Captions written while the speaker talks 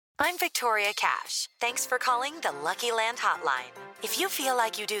I'm Victoria Cash. Thanks for calling the Lucky Land Hotline. If you feel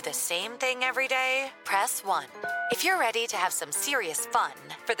like you do the same thing every day, press 1. If you're ready to have some serious fun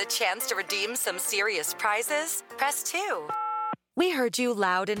for the chance to redeem some serious prizes, press 2. We heard you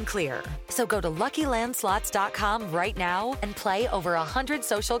loud and clear. So go to LuckyLandSlots.com right now and play over 100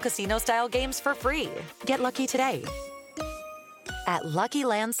 social casino-style games for free. Get lucky today at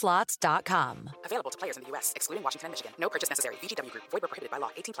LuckyLandSlots.com. Available to players in the U.S., excluding Washington and Michigan. No purchase necessary. VGW Group. Void where prohibited by law.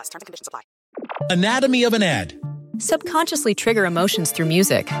 18+. Terms and conditions apply. Anatomy of an ad. Subconsciously trigger emotions through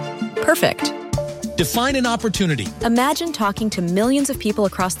music. Perfect. Define an opportunity. Imagine talking to millions of people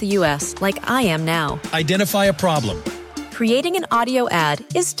across the U.S. like I am now. Identify a problem. Creating an audio ad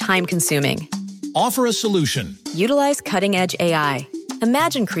is time-consuming. Offer a solution. Utilize cutting-edge AI.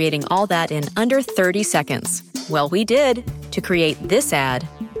 Imagine creating all that in under 30 seconds. Well, we did to create this ad.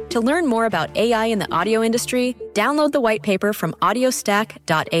 To learn more about AI in the audio industry, download the white paper from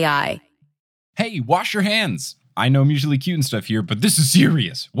audiostack.ai. Hey, wash your hands. I know I'm usually cute and stuff here, but this is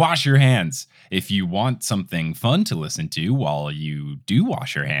serious. Wash your hands. If you want something fun to listen to while you do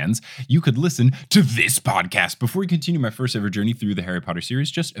wash your hands, you could listen to this podcast. Before we continue my first ever journey through the Harry Potter series,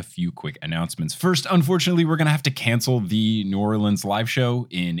 just a few quick announcements. First, unfortunately, we're going to have to cancel the New Orleans live show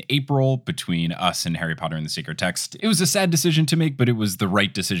in April between us and Harry Potter and the Sacred Text. It was a sad decision to make, but it was the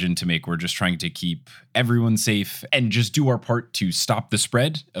right decision to make. We're just trying to keep everyone safe and just do our part to stop the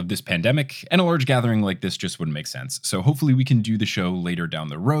spread of this pandemic. And a large gathering like this just wouldn't make sense. So hopefully we can do the show later down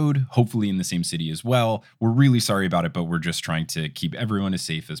the road, hopefully in the same city as well. We're really sorry about it, but we're just trying to keep everyone as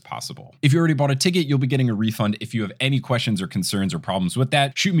safe as possible. If you already bought a ticket, you'll be getting a refund. If you have any questions or concerns or problems with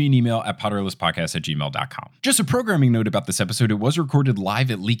that, shoot me an email at potterlesspodcast@gmail.com. Just a programming note about this episode. It was recorded live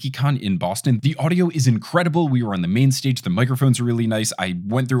at LeakyCon in Boston. The audio is incredible. We were on the main stage. The microphones are really nice. I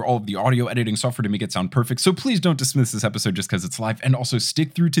went through all of the audio editing software to make it sound perfect. So please don't dismiss this episode just because it's live, and also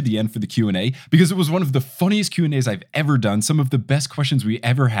stick through to the end for the Q&A because it was one of the funniest Q&As I've ever done. Some of the best questions we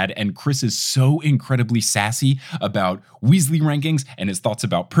ever had, and Chris is so incredibly sassy about Weasley rankings and his thoughts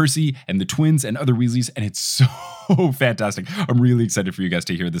about Percy and the twins and other Weasleys, and it's so fantastic. I'm really excited for you guys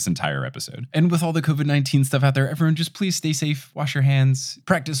to hear this entire episode. And with all the COVID-19 stuff out there, everyone just please stay safe, wash your hands,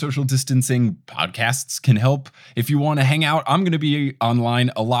 practice social distancing. Podcasts can help. If you want to hang out, I'm going to be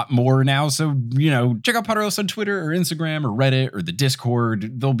online a lot more now, so, check out Potterless on Twitter or Instagram or Reddit or the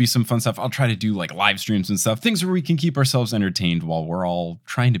Discord. There'll be some fun stuff. I'll try to do like live streams and stuff, things where we can keep ourselves entertained while we're all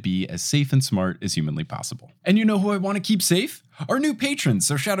trying to be as safe and smart as humanly possible. And you know who I want to keep safe? Our new patrons.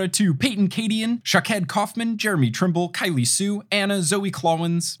 So shout out to Peyton Cadian, Shaked Kaufman, Jeremy Trimble, Kylie Sue, Anna, Zoe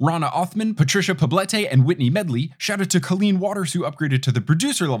Clawins, Rana Othman, Patricia Poblete, and Whitney Medley. Shout out to Colleen Waters, who upgraded to the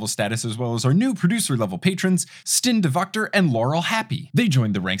producer level status, as well as our new producer level patrons, Stin DeVuctor and Laurel Happy. They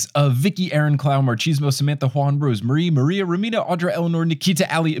joined the ranks of Vicky, Aaron, Clow, Marchismo, Samantha, Juan, Rose, Marie, Maria, Ramita, Audra, Eleanor,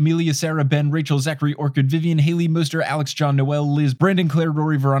 Nikita, Ali, Amelia, Sarah, Ben, Rachel, Zachary, Orchid, Vivian, Haley, Moster, Alex, John, Noel, Liz, Brandon, Claire,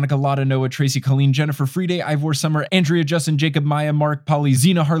 Rory, Veronica, Lotta, Noah, Tracy, Colleen, Jennifer, Friday, Ivor, Summer, Andrea, Justin, Jacob, Maya, Mark, Polly,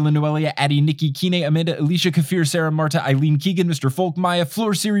 Zena, Harlan, Noelia, Addie, Nikki, Kine, Amanda, Alicia, Kafir, Sarah, Marta, Eileen, Keegan, Mr. Folk, Maya,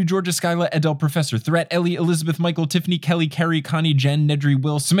 Floor, Siri, Georgia, Skyla, Edel, Professor Threat, Ellie, Elizabeth, Michael, Tiffany, Kelly, Carrie, Connie, Jen, Nedry,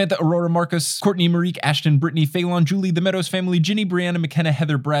 Will, Samantha, Aurora, Marcus, Courtney, Marique, Ashton, Brittany, Phelan, Julie, The Meadows Family, Ginny, Brianna, McKenna,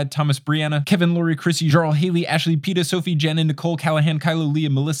 Heather, Brad, Thomas, Brianna, Kevin, Lori, Chrissy, Jarl, Haley, Ashley, Peta, Sophie, Jen, and Nicole, Callahan, Kylo, Leah,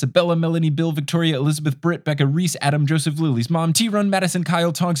 Melissa, Bella, Melanie, Bill, Victoria, Elizabeth, Britt, Becca, Reese, Adam, Joseph, Lily's mom, T-Run, Madison,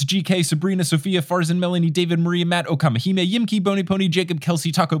 Kyle, Tonks, GK, Sabrina, Sophia, Farzan, Melanie, David, Maria, Matt, Okamahime, Yimki, Bony Pony, Jacob,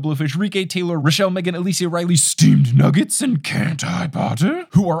 Kelsey, Taco, Blowfish, Rike, Taylor, Rochelle, Megan, Alicia, Riley, Steamed Nuggets, and Can't I Potter,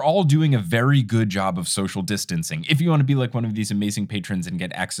 who are all doing a very good job of social distancing. If you want to be like one of these amazing patrons and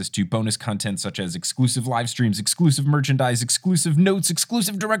get access to bonus content such as exclusive live streams, exclusive merchandise, exclusive notes,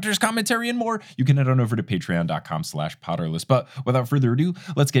 exclusive director's commentary, and more, you can head on over to patreon.com/Potterless. But without further ado,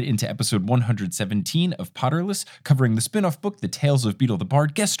 let's get into episode 117 of Potterless, covering the spin-off book, The Tales of Beedle the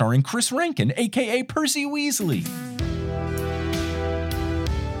Bard, guest starring Chris Rankin, aka Percy Weasley.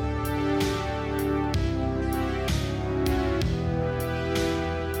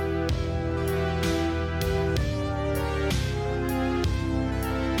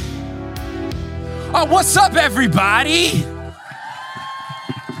 Oh, what's up, everybody?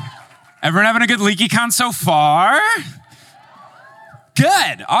 Everyone having a good LeakyCon so far?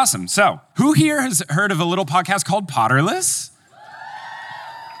 Good, awesome. So, who here has heard of a little podcast called Potterless?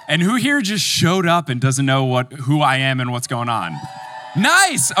 And who here just showed up and doesn't know who I am and what's going on?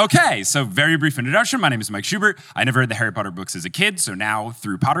 Nice, okay, so very brief introduction. My name is Mike Schubert. I never read the Harry Potter books as a kid, so now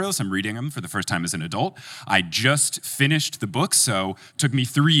through Potterless, I'm reading them for the first time as an adult. I just finished the book, so it took me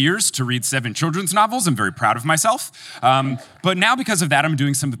 3 years to read 7 children's novels. I'm very proud of myself. But now because of that, I'm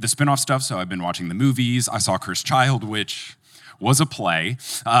doing some of the spin-off stuff, so I've been watching the movies. I saw Cursed Child, which was a play,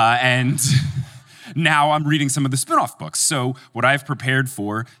 and now I'm reading some of the spin-off books. So what I've prepared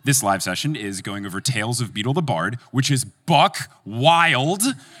for this live session is going over Tales of Beedle the Bard, which is buck wild.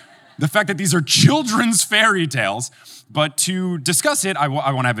 The fact that these are children's fairy tales. But to discuss it, I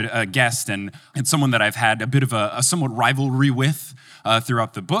want to have a guest and someone that I've had a bit of a somewhat rivalry with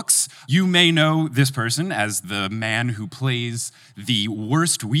throughout the books. You may know this person as the man who plays the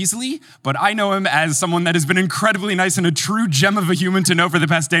worst Weasley, but I know him as someone that has been incredibly nice and a true gem of a human to know for the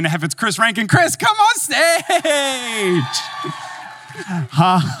past day and a half. It's Chris Rankin. Chris, come on stage!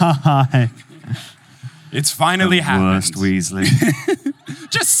 Hi. It's finally happened. Worst Weasley.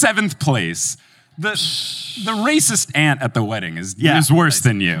 Just 7th place. The racist aunt at the wedding is worse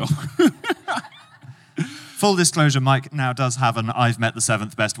than you. Full disclosure, Mike now does have an I've met the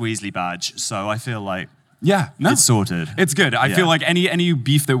 7th best Weasley badge, so I feel like it's sorted. It's good. I feel like any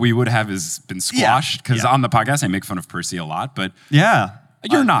beef that we would have has been squashed, because on the podcast I make fun of Percy a lot, but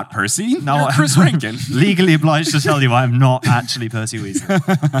you're not Percy. No, you're Chris Rankin. Legally obliged to tell you I'm not actually Percy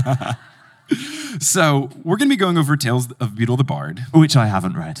Weasley. So we're going to be going over Tales of Beedle the Bard. Which I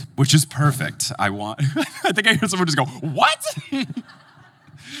haven't read. Which is perfect. I think I heard someone just go, what?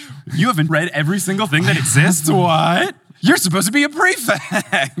 You haven't read every single thing that exists? What? You're supposed to be a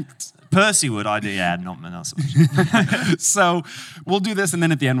prefect. Percy would, not so much. So we'll do this, and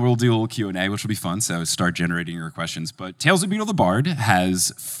then at the end we'll do a little Q&A, which will be fun, so start generating your questions. But Tales of Beedle the Bard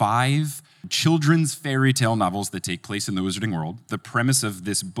has 5 children's fairy tale novels that take place in the Wizarding World. The premise of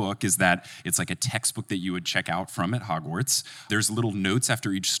this book is that it's like a textbook that you would check out from at Hogwarts. There's little notes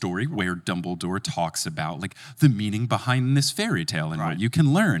after each story where Dumbledore talks about like the meaning behind this fairy tale and what you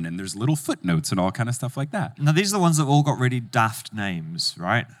can learn, and there's little footnotes and all kind of stuff like that. Now these are the ones that all got really daft names,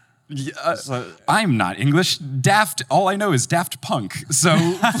 right? I'm not English. Daft, all I know is Daft Punk. So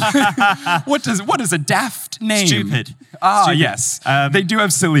what is a daft name? Stupid. Stupid. Yes. They do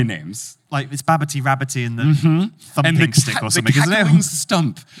have silly names. Like it's Babbity Rabbity and the thumping stick or something, isn't it? The cackling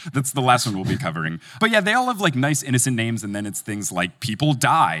stump. That's the last one we'll be covering. But yeah, they all have like nice innocent names, and then it's things like people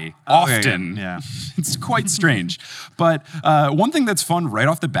die often. Yeah. It's quite strange. But one thing that's fun right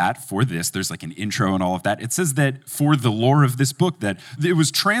off the bat for this, there's like an intro and all of that. It says that for the lore of this book that it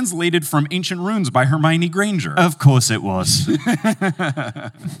was translated from ancient runes by Hermione Granger. Of course it was.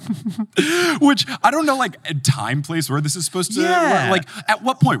 Which I don't know, like a time, place where this is supposed to. Like at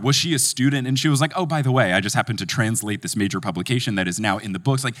what point was she a student and she was like, oh, by the way, I just happened to translate this major publication that is now in the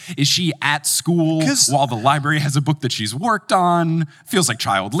books. Like, is she at school while the library has a book that she's worked on? Feels like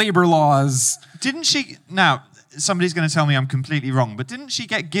child labor laws. Didn't she? Now, somebody's going to tell me I'm completely wrong, but didn't she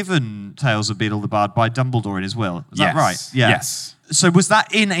get given Tales of Beedle the Bard by Dumbledore in his will? Is that right? Yeah. Yes. So was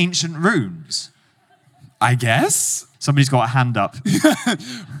that in ancient runes? I guess. Somebody's got a hand up.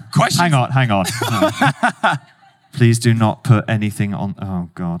 Question. Hang on. No. Please do not put anything on.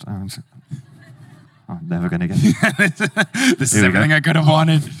 Oh, God. I'm never going to get it. This is everything I could have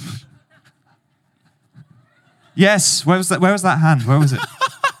wanted. Yes. Where was that hand? Where was it?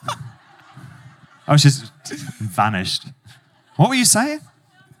 I was just vanished. What were you saying?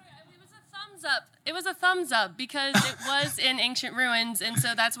 It was a thumbs up because it was in ancient ruins, and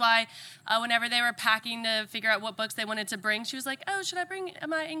so that's why whenever they were packing to figure out what books they wanted to bring, she was like, oh, should I bring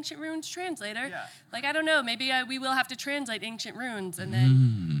my ancient runes translator? Yeah. Like, I don't know, maybe we will have to translate ancient runes, and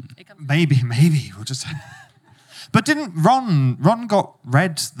then it comes. Maybe we'll just. But didn't Ron got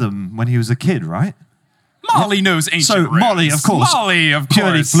read them when he was a kid, right? Molly knows ancient runes. Molly, of course.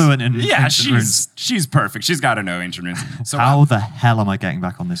 Purely fluent in ancient runes. She's perfect. She's got to know ancient runes. So how the hell am I getting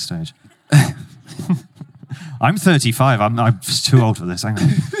back on this stage? I'm 35. I'm too old for this. Hang on.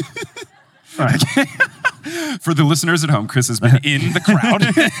 Right. For the listeners at home, Chris has been in the crowd.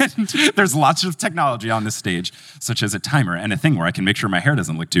 And there's lots of technology on this stage, such as a timer and a thing where I can make sure my hair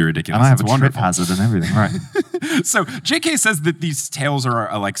doesn't look too ridiculous. And I have a trip hazard and everything, right? So JK says that these tales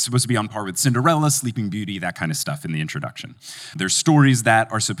are like supposed to be on par with Cinderella, Sleeping Beauty, that kind of stuff in the introduction. There's stories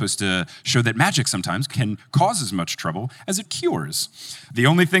that are supposed to show that magic sometimes can cause as much trouble as it cures. The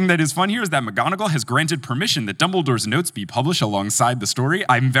only thing that is fun here is that McGonagall has granted permission that Dumbledore's notes be published alongside the story.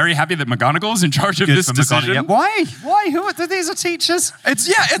 I'm very happy that McGonagall is in charge of this decision. Yeah. Why? These are teachers.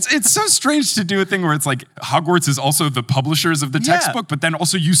 It's so strange to do a thing where it's like Hogwarts is also the publishers of the textbook, but then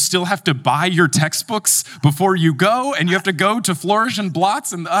also you still have to buy your textbooks before you go, and you have to go to Flourish and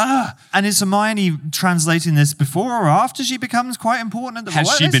Blots and And is Hermione translating this before or after she becomes quite important at the Has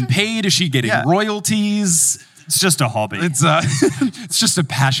she been paid? Is she getting royalties? It's just a hobby. It's just a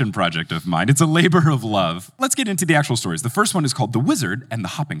passion project of mine. It's a labor of love. Let's get into the actual stories. The first one is called The Wizard and the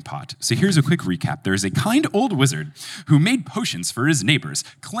Hopping Pot. So here's a quick recap. There is a kind old wizard who made potions for his neighbors,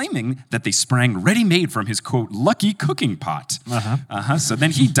 claiming that they sprang ready-made from his, quote, lucky cooking pot. So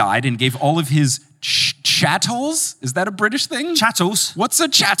then he died and gave all of his chattels. Is that a British thing? Chattels. What's a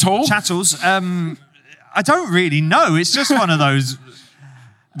chattel? Chattels. I don't really know. It's just one of those...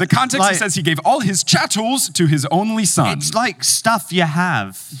 The context says he gave all his chattels to his only son. It's like stuff you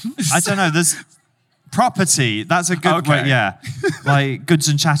have. I don't know. There's property. That's a good way. Yeah. Like goods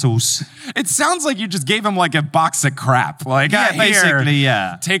and chattels. It sounds like you just gave him like a box of crap. Like, basically,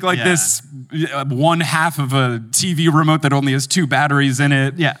 here, take like this one half of a TV remote that only has 2 batteries in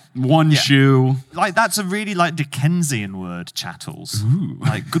it. Yeah. One shoe. Like that's a really like Dickensian word, chattels. Ooh.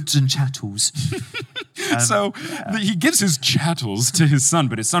 Like goods and chattels. He gives his chattels to his son,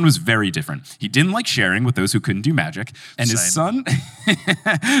 but his son was very different. He didn't like sharing with those who couldn't do magic. And his son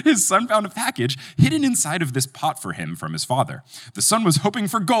found a package hidden inside of this pot for him from his father. The son was hoping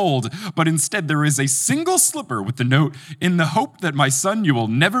for gold, but instead there is a single slipper with the note, "In the hope that my son, you will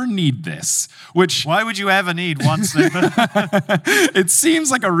never need this." Which, why would you ever need one slipper? It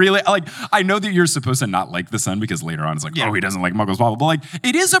seems like a really, like, I know that you're supposed to not like the son because later on it's like, oh, he doesn't like muggles, blah, blah, blah. Like,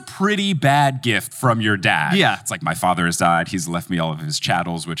 it is a pretty bad gift from your dad. Yeah. It's like, my father has died. He's left me all of his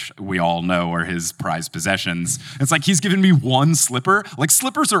chattels, which we all know are his prized possessions. It's like, he's given me one slipper. Like,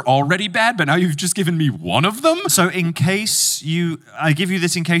 slippers are already bad, but now you've just given me one of them? So I give you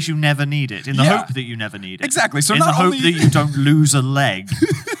this in case you never need it, in the hope that you never need it. Exactly. So in the hope that you don't lose a leg.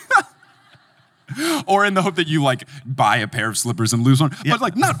 Or in the hope that you like buy a pair of slippers and lose one. Yeah. But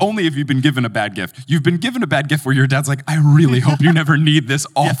like, not only have you been given a bad gift, you've been given a bad gift where your dad's like, I really hope you never need this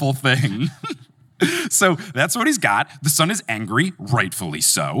awful thing. So that's what he's got. The son is angry, rightfully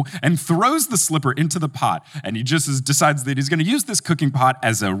so, and throws the slipper into the pot. And he just decides that he's going to use this cooking pot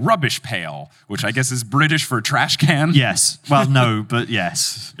as a rubbish pail, which I guess is British for trash can. Yes. Well, no, but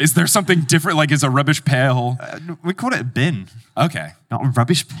yes. Is there something different, like is a rubbish pail? We call it a bin. Okay. Not a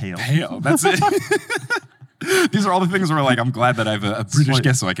rubbish pail. Pail, that's it. These are all the things where like, I'm glad that I have a British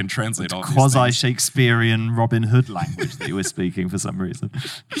guest so I can translate all these things. Quasi-Shakespearean Robin Hood language that you were speaking for some reason.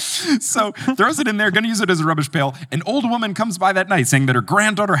 So throws it in there, going to use it as a rubbish pail. An old woman comes by that night saying that her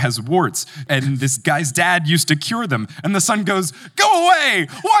granddaughter has warts and this guy's dad used to cure them. And the son goes, go away!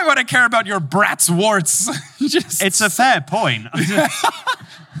 Why would I care about your brat's warts? It's a fair point.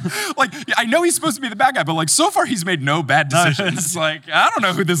 Like, I know he's supposed to be the bad guy, but like, so far he's made no bad decisions. Like, I don't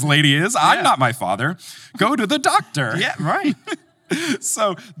know who this lady is. I'm not my father. Go to the doctor. Yeah, right.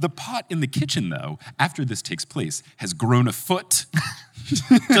 So the pot in the kitchen, though, after this takes place, has grown a foot.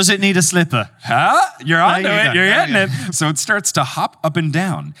 Does it need a slipper? Huh? You're onto it. You're getting it. So it starts to hop up and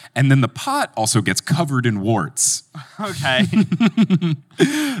down. And then the pot also gets covered in warts. Okay.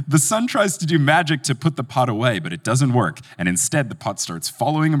 The son tries to do magic to put the pot away, but it doesn't work. And instead, the pot starts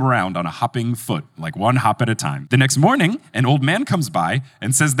following him around on a hopping foot, like one hop at a time. The next morning, an old man comes by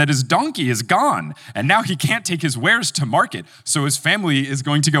and says that his donkey is gone. And now he can't take his wares to market. So his family is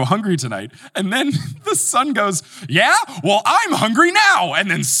going to go hungry tonight. And then the son goes, yeah, well, I'm hungry now.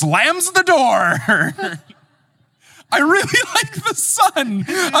 And then slams the door. I really like the son.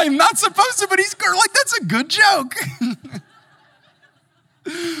 I'm not supposed to, but he's like, that's a good joke.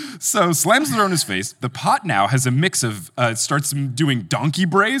 So slams the door in his face. The pot now has a mix of, starts doing donkey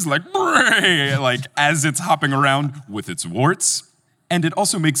brays, like, bray, like as it's hopping around with its warts. And it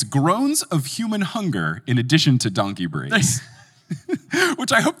also makes groans of human hunger in addition to donkey brays.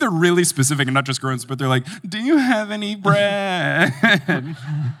 Which I hope they're really specific and not just groans, but they're like, do you have any bread?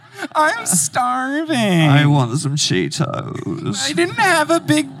 I'm starving. I want some Cheetos. I didn't have a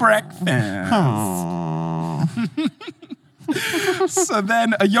big breakfast. So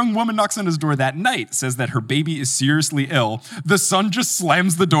then a young woman knocks on his door that night, says that her baby is seriously ill. The son just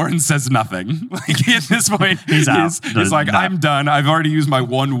slams the door and says nothing. Like at this point, he's out. He's like, I'm done. I've already used my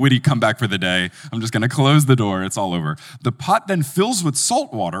one witty comeback for the day. I'm just going to close the door. It's all over. The pot then fills with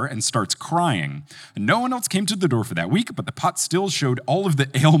salt water and starts crying. No one else came to the door for that week, but the pot still showed all of the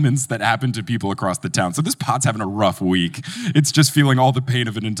ailments that happened to people across the town. So this pot's having a rough week. It's just feeling all the pain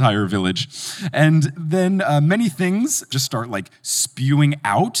of an entire village. And then many things just start like spewing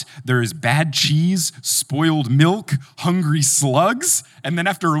out. There is bad cheese, spoiled milk, hungry slugs. And then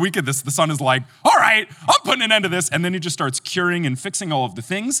after a week of this, the son is like, all right, I'm putting an end to this. And then he just starts curing and fixing all of the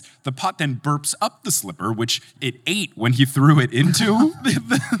things. The pot then burps up the slipper, which it ate when he threw it into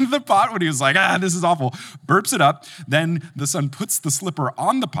the pot when he was like, this is awful. Burps it up. Then the son puts the slipper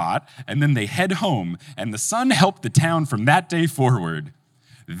on the pot and then they head home. And the son helped the town from that day forward.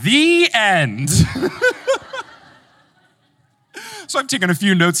 The end. So I've taken a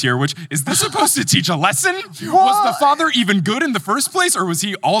few notes here, which, is this supposed to teach a lesson? Was the father even good in the first place, or was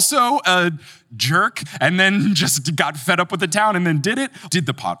he also a jerk and then just got fed up with the town and then did it? Did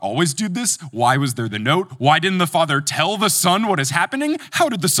the pot always do this? Why was there the note? Why didn't the father tell the son what is happening? How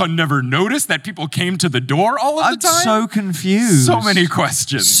did the son never notice that people came to the door all of the time? I'm so confused. So many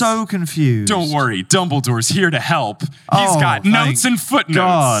questions. So confused. Don't worry, Dumbledore's here to help. He's got notes and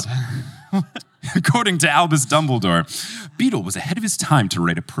footnotes. God. According to Albus Dumbledore, Beedle was ahead of his time to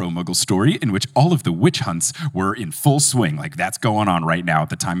write a pro-Muggle story in which all of the witch hunts were in full swing, like that's going on right now at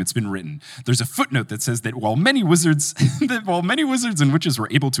the time it's been written. There's a footnote that says that while many wizards and witches were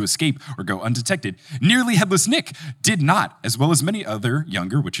able to escape or go undetected, nearly Headless Nick did not, as well as many other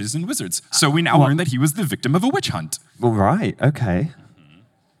younger witches and wizards. So we now learn that he was the victim of a witch hunt. Well, right, okay.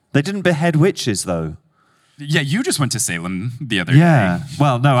 They didn't behead witches, though. Yeah, you just went to Salem the other day. Yeah.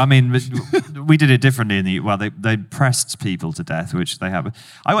 Well, no, I mean, we did it differently they pressed people to death, which they have.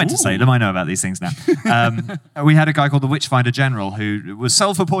 I went to Salem. I know about these things now. We had a guy called the Witchfinder General who was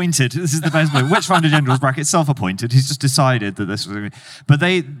self-appointed. This is the best way. Witchfinder General's bracket, self-appointed. He's just decided that this was... But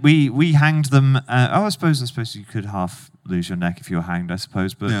we hanged them... I suppose you could half lose your neck if you were hanged, I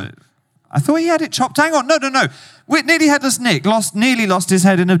suppose, but... Yeah. I thought he had it chopped. Hang on. No. Nearly Headless Nick nearly lost his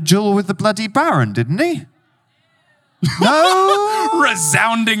head in a duel with the bloody Baron, didn't he? No.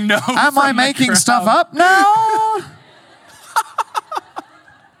 Resounding no. Am I making stuff up now?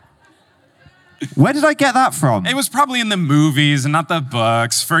 Where did I get that from? It was probably in the movies and not the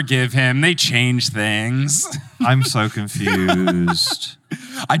books. Forgive him. They changed things. I'm so confused.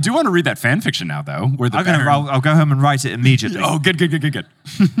 I do want to read that fan fiction now, though. Where I'll go home and write it immediately. Oh, good.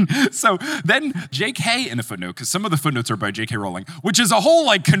 So then J.K. in a footnote, because some of the footnotes are by J.K. Rowling, which is a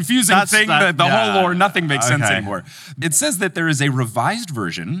whole confusing thing that the whole lore, nothing makes sense anymore. It says that there is a revised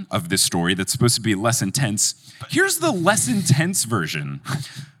version of this story that's supposed to be less intense. Here's the less intense version.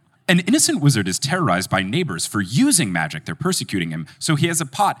 An innocent wizard is terrorized by neighbors for using magic. They're persecuting him. So he has a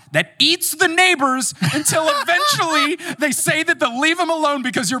pot that eats the neighbors until eventually they say that they'll leave him alone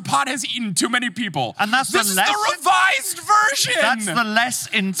because your pot has eaten too many people. And that's the revised version. That's the less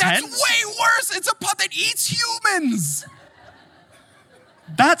intense. That's way worse. It's a pot that eats humans.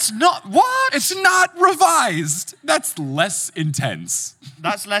 That's not... What? It's not revised. That's less intense.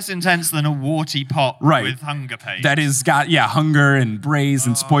 That's less intense than a warty pot with hunger pains. That is got, hunger and braise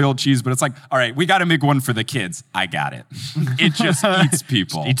and spoiled cheese, but it's like, all right, we got to make one for the kids. I got it. It just eats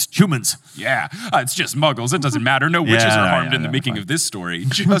people. It's humans. Yeah. It's just muggles. It doesn't matter. No witches are harmed in the making of this story.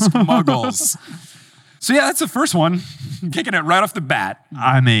 Just muggles. So that's the first one. Kicking it right off the bat.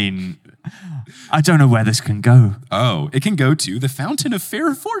 I mean... I don't know where this can go. Oh, it can go to the Fountain of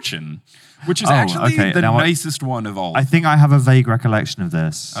Fair Fortune, which is actually the nicest one of all. I think I have a vague recollection of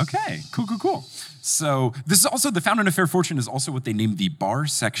this. Okay, cool. So this is also, the Fountain of Fair Fortune is also what they named the bar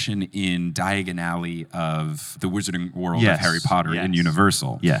section in Diagon Alley of the Wizarding World of Harry Potter in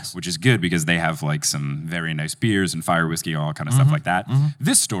Universal. Yes. Which is good because they have like some very nice beers and fire whiskey, all kind of stuff like that.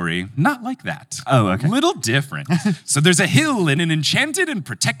 This story, not like that. Oh, okay. Little different. So there's a hill in an enchanted and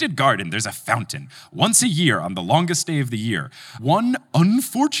protected garden. There's a fountain. Once a year, on the longest day of the year, one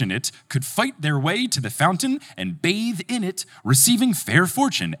unfortunate could fight their way to the fountain and bathe in it, receiving fair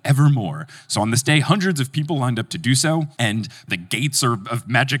fortune evermore. So on this day, hundreds of people lined up to do so, and the gates of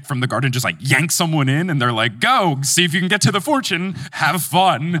magic from the garden just like yank someone in, and they're like, go, see if you can get to the fortune, have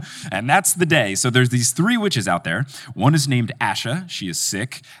fun. And that's the day. So there's these three witches out there. One is named Asha, she is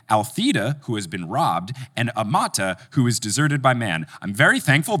sick, Althea, who has been robbed, and Amata, who is deserted by man. I'm very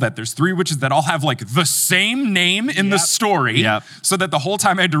thankful that there's three witches that all have like the same name in the story, so that the whole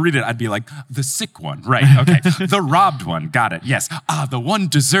time I had to read it, I'd be like, the sick one, right, okay. The robbed one, got it, yes. The one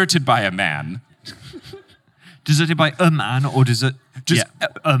deserted by a man. Deserted by a man, or desert? Just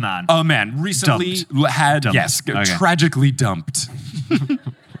a man. A man recently tragically dumped.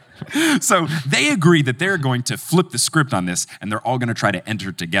 So they agree that they're going to flip the script on this, and they're all going to try to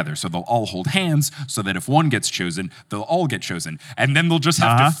enter together. So they'll all hold hands so that if one gets chosen, they'll all get chosen. And then they'll just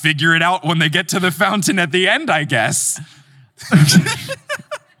have to figure it out when they get to the fountain at the end, I guess.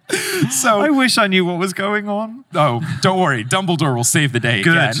 So I wish I knew what was going on. Oh, don't worry. Dumbledore will save the day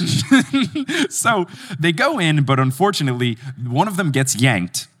again. So they go in, but unfortunately, one of them gets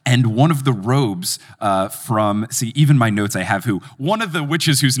yanked. And one of the robes even my notes I have one of the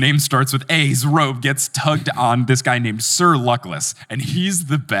witches whose name starts with A's robe gets tugged on this guy named Sir Luckless, and he's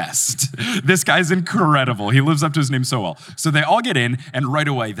the best. This guy's incredible. He lives up to his name so well. So they all get in, and right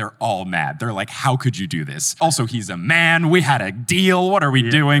away, they're all mad. They're like, how could you do this? Also, he's a man. We had a deal. What are we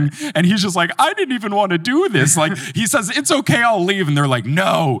doing? And he's just like, I didn't even want to do this. Like, he says, it's okay, I'll leave. And they're like,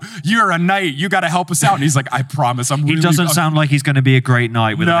 no, you're a knight. You got to help us out. And he's like, I promise. He doesn't sound like he's going to be a great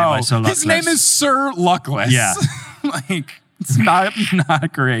knight with a name like Sir Luckless. His name is Sir Luckless. Yeah. It's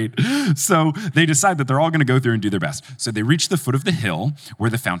not great. So they decide that they're all going to go through and do their best. So they reach the foot of the hill where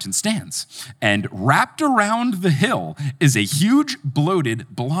the fountain stands. And wrapped around the hill is a huge, bloated,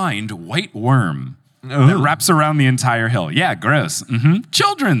 blind white worm. That wraps around the entire hill. Yeah, gross.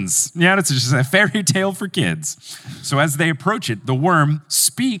 Children's. Yeah, it's just a fairy tale for kids. So as they approach it, the worm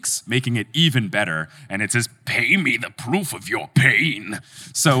speaks, making it even better. And it says, pay me the proof of your pain.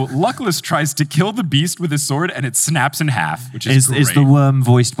 So Luckless tries to kill the beast with his sword, and it snaps in half, which is great. Is the worm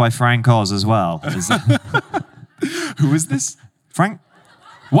voiced by Frank Oz as well? Who is this? Frank?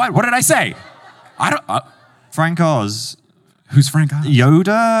 What? What did I say? I don't... Frank Oz. Who's Frank Oz?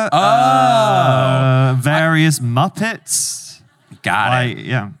 Yoda. Various Muppets. Got it.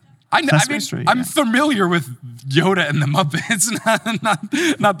 Yeah. I'm familiar with Yoda and the Muppets,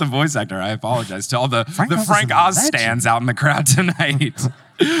 not the voice actor. I apologize to all the Frank Oz stands out in the crowd tonight.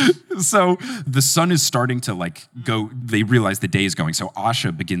 So the sun is starting to go. They realize the day is going. So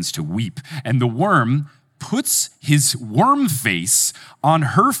Asha begins to weep, and the worm puts his worm face on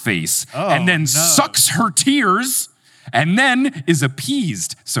her face and then sucks her tears. And then is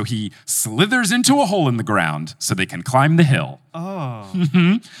appeased, so he slithers into a hole in the ground so they can climb the hill.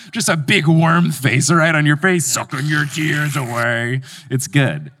 Just a big worm face right on your face, sucking your tears away. It's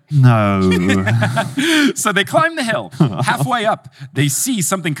good. No. So they climb the hill. Halfway up, they see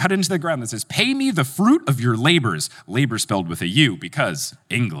something cut into the ground that says, pay me the fruit of your labors. Labor spelled with a U because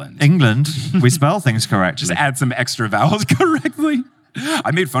England. England, we spell things correctly. Just add some extra vowels correctly.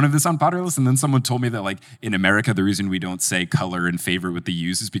 I made fun of this on Potterless, and then someone told me that, in America, the reason we don't say color and favorite with the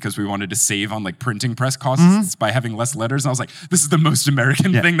U's is because we wanted to save on, printing press costs by having less letters. And I was like, this is the most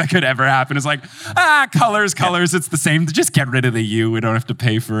American thing that could ever happen. It's colors, it's the same. Just get rid of the U. We don't have to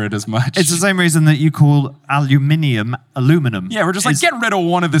pay for it as much. It's the same reason that you call aluminum. Yeah, we're just get rid of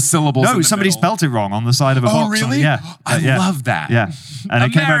one of the syllables. No, somebody spelt it wrong on the side of a box. Oh, really? Yeah. I love that. Yeah. And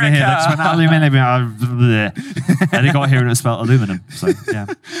it came over here, that's when aluminum, and it got here and it spelled aluminum. So, yeah.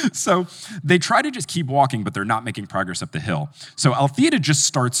 So they try to just keep walking, but they're not making progress up the hill. So Althea just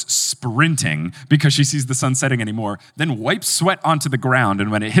starts sprinting because she sees the sun setting anymore, then wipes sweat onto the ground.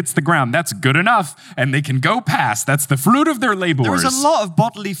 And when it hits the ground, that's good enough. And they can go past. That's the fruit of their labors. There was a lot of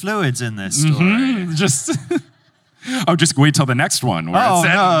bodily fluids in this story. Just wait till the next one where it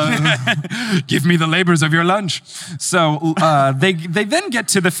said, give me the labors of your lunch. So they then get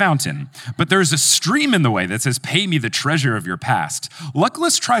to the fountain, but there's a stream in the way that says, pay me the treasure of your past.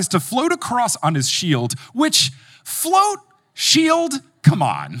 Luckless tries to float across on his shield, which shield? Come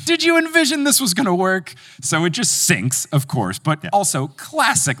on. Did you envision this was going to work? So it just sinks, of course, but also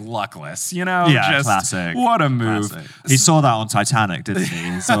classic Luckless, Yeah, classic. What a move. Classic. He saw that on Titanic, didn't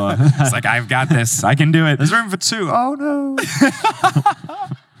he? It's like, I've got this. I can do it. There's room for two. Oh, no.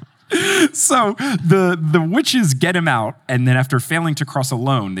 So the witches get him out, and then after failing to cross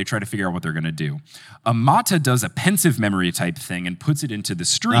alone, they try to figure out what they're going to do. Amata does a pensive memory type thing and puts it into the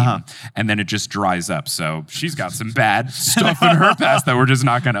stream, and then it just dries up. So she's got some bad stuff in her past that we're just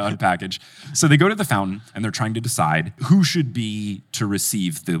not going to unpackage. So they go to the fountain, and they're trying to decide who should be to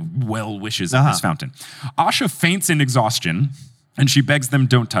receive the well wishes of this fountain. Asha faints in exhaustion, and she begs them,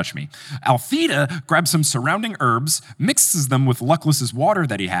 don't touch me. Althea grabs some surrounding herbs, mixes them with Luckless's water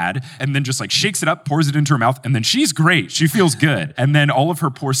that he had, and then just shakes it up, pours it into her mouth, and then she's great. She feels good. And then all of her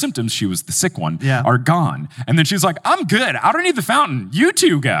poor symptoms, she was the sick one, are gone. And then she's like, I'm good. I don't need the fountain. You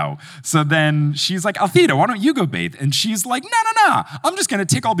two go. So then she's like, Althea, why don't you go bathe? And she's like, no. I'm just going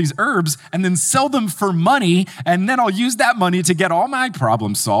to take all these herbs and then sell them for money, and then I'll use that money to get all my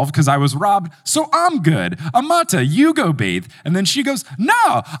problems solved because I was robbed, so I'm good. Amata, you go bathe. And then she goes,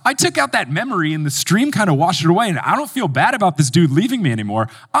 no, I took out that memory and the stream kind of washed it away, and I don't feel bad about this dude leaving me anymore.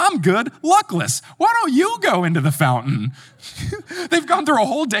 I'm good. Luckless, why don't you go into the fountain? They've gone through a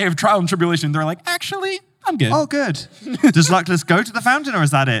whole day of trial and tribulation. They're like, actually, I'm good. Oh, good. Does Luckless go to the fountain, or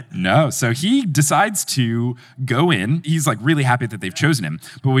is that it? No. So he decides to go in. He's really happy that they've chosen him.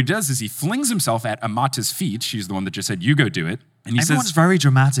 But what he does is he flings himself at Amata's feet. She's the one that just said, you go do it. And he Everyone's says, very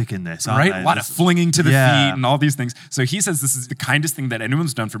dramatic in this, aren't right? they? A lot of flinging to the Yeah. feet and all these things. So he says, this is the kindest thing that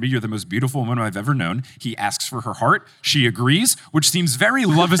anyone's done for me. You're the most beautiful woman I've ever known. He asks for her heart. She agrees, which seems very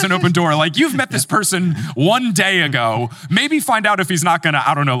love is an open door. Like, you've met this person one day ago. Maybe find out if he's not going to,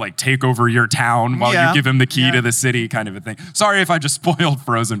 I don't know, like take over your town while you give him the key to the city kind of a thing. Sorry if I just spoiled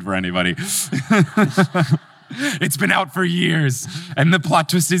Frozen for anybody. It's been out for years, and the plot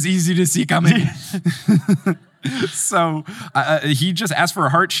twist is easy to see coming. So he just asks for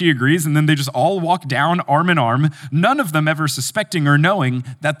a heart, she agrees, and then they just all walk down arm in arm, none of them ever suspecting or knowing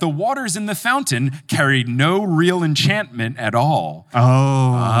that the waters in the fountain carried no real enchantment at all.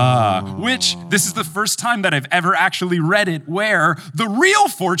 Which, this is the first time that I've ever actually read it where the real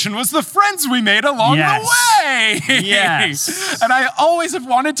fortune was the friends we made along the way. Yes. And I always have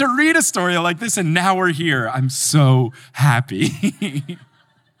wanted to read a story like this, and now we're here. I'm so happy.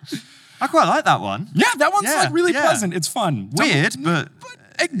 I quite like that one. Yeah, that one's like really pleasant. It's fun. Weird, but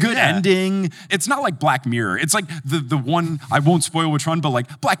a good ending. It's not like Black Mirror. It's like the one, I won't spoil which one, but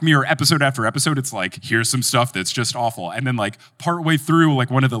like Black Mirror episode after episode, it's like, here's some stuff that's just awful. And then like partway through like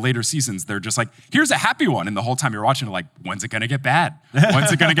one of the later seasons, they're just like, here's a happy one. And the whole time you're watching it like, when's it gonna get bad?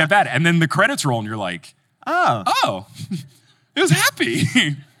 When's it gonna get bad? And then the credits roll and you're like, oh, it was happy.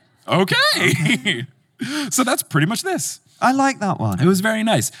 Okay. So that's pretty much this. I like that one. It was very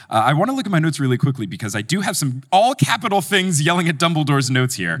nice. I want to look at my notes really quickly because I do have some all capital things yelling at Dumbledore's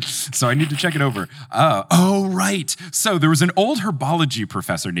notes here. So I need to check it over. Right. So there was an old herbology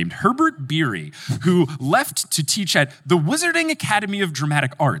professor named Herbert Beery who left to teach at the Wizarding Academy of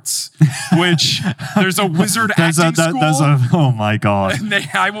Dramatic Arts, which there's a wizard acting school. Oh my God. And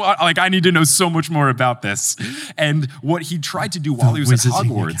I need to know so much more about this. And what he tried to do while he was at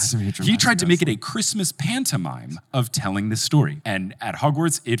Hogwarts, he tried to make it a Christmas pantomime of telling this story. And at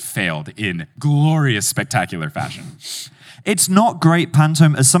Hogwarts, it failed in glorious, spectacular fashion. It's not great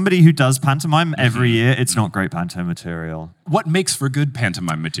pantomime. As somebody who does pantomime every year, it's not great pantomime material. What makes for good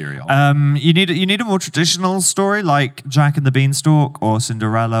pantomime material? You need a more traditional story like Jack and the Beanstalk or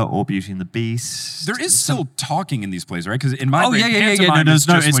Cinderella or Beauty and the Beast. There is still talking in these plays, right? Because in my brain, pantomime is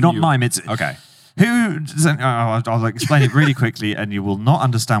just it's when not you... mime. It's okay. I'll explain it really quickly and you will not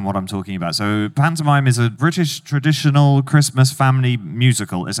understand what I'm talking about. So pantomime is a British traditional Christmas family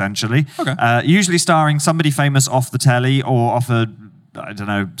musical, essentially. Okay. Usually starring somebody famous off the telly or off a, I don't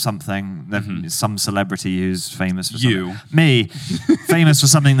know, something, some celebrity who's famous for something. Me, famous for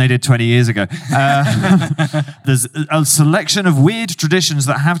something they did 20 years ago. There's a selection of weird traditions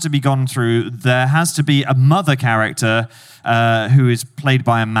that have to be gone through. There has to be a mother character who is played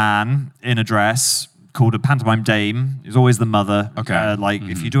by a man in a dress called a pantomime dame. Is always the mother. Okay.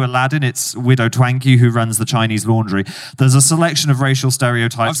 If you do Aladdin, it's Widow Twanky who runs the Chinese laundry. There's a selection of racial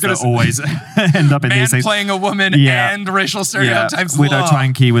stereotypes that always end up in these things. Man playing a woman and racial stereotypes. Widow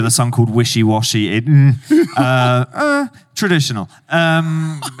Twanky with a song called Wishy Washy. Traditional.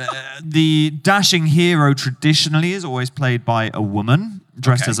 The dashing hero traditionally is always played by a woman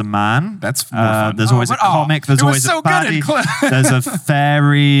dressed as a man. That's more fun. There's always a comic. There's always a baddie. There's a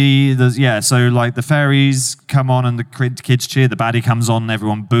fairy. So like the fairies come on and the kids cheer. The baddie comes on and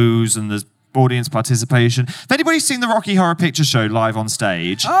everyone boos and there's audience participation. Have anybody seen the Rocky Horror Picture Show live on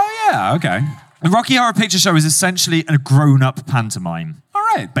stage? Oh yeah, okay. The Rocky Horror Picture Show is essentially a grown-up pantomime. All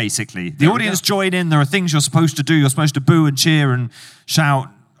right. Basically. The audience join in. There are things you're supposed to do. You're supposed to boo and cheer and shout,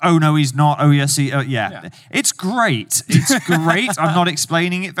 oh, no, he's not. Oh, yes, he... yeah. It's great. It's great. I'm not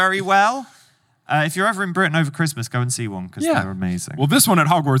explaining it very well. If you're ever in Britain over Christmas, go and see one because they're amazing. Well, this one at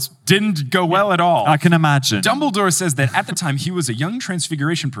Hogwarts didn't go well at all. I can imagine. Dumbledore says that at the time he was a young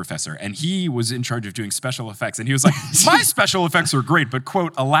transfiguration professor and he was in charge of doing special effects. And he was like, my special effects are great, but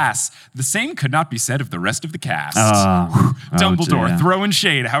quote, alas, the same could not be said of the rest of the cast. Dumbledore throwing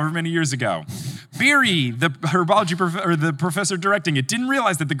shade however many years ago. Beery, the herbology the professor directing it, didn't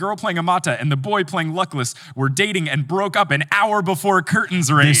realize that the girl playing Amata and the boy playing Luckless were dating and broke up an hour before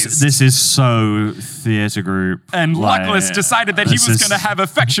curtains raised. This is so theater group. And Luckless decided that he was going to have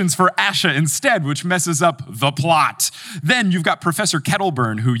affections for Asha instead, which messes up the plot. Then you've got Professor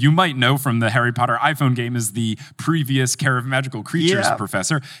Kettleburn, who you might know from the Harry Potter iPhone game as the previous Care of Magical Creatures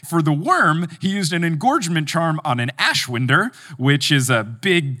professor. For the worm, he used an engorgement charm on an Ashwinder, which is a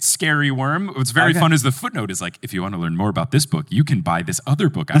big, scary worm. What's very fun is the footnote is like, if you want to learn more about this book, you can buy this other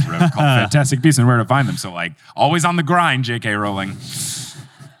book I wrote called Fantastic Beasts and Where to Find Them. So like, always on the grind, J.K. Rowling.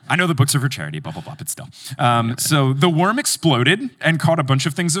 I know the books are for charity, blah, blah, blah, but still. So the worm exploded and caught a bunch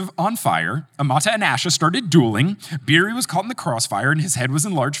of things on fire. Amata and Asha started dueling. Beery was caught in the crossfire and his head was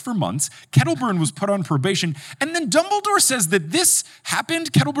enlarged for months. Kettleburn was put on probation. And then Dumbledore says that this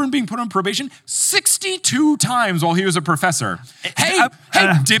happened, Kettleburn being put on probation, 62 times while he was a professor. Hey,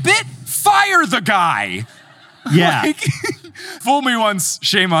 Dippet, fire the guy. Yeah. Like, fool me once,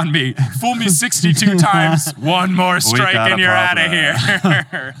 shame on me. Fool me 62 times, one more strike and you're out of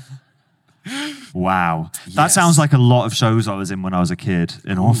here. Wow. That sounds like a lot of shows I was in when I was a kid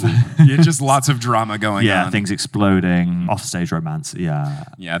in Orphan. Yeah, just lots of drama going on. Yeah, things exploding, offstage romance. Yeah.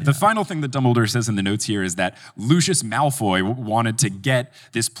 The final thing that Dumbledore says in the notes here is that Lucius Malfoy wanted to get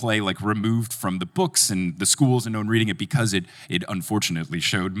this play like removed from the books and the schools and no one reading it because it unfortunately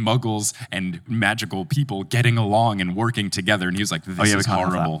showed muggles and magical people getting along and working together. And he was like, this is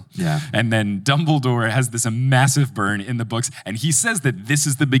horrible. Yeah. And then Dumbledore has this massive burn in the books. And he says that this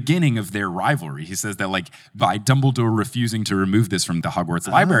is the beginning of their rivalry. He says that like by Dumbledore refusing to remove this from the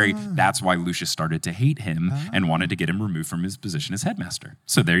Hogwarts library, that's why Lucius started to hate him and wanted to get him removed from his position as headmaster.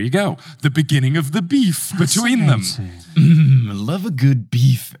 So there you go. The beginning of the beef between them. I love a good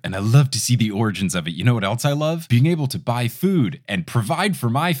beef, and I love to see the origins of it. You know what else I love? Being able to buy food and provide for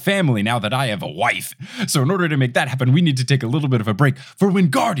my family now that I have a wife. So in order to make that happen, we need to take a little bit of a break for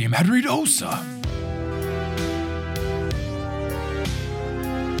Wingardium Adridosa.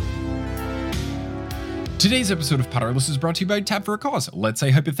 Today's episode of Potterless is brought to you by Tab for a Cause. Let's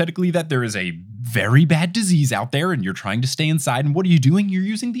say hypothetically that there is a very bad disease out there and you're trying to stay inside, and what are you doing? You're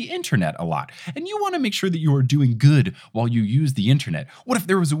using the internet a lot. And you want to make sure that you are doing good while you use the internet. What if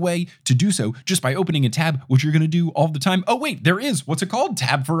there was a way to do so just by opening a tab, which you're going to do all the time? Oh wait, there is. What's it called?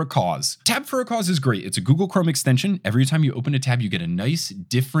 Tab for a Cause. Tab for a Cause is great. It's a Google Chrome extension. Every time you open a tab, you get a nice,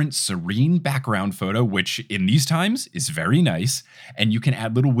 different, serene background photo, which in these times is very nice. And you can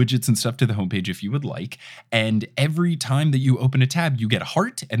add little widgets and stuff to the homepage if you would like. And every time that you open a tab, you get a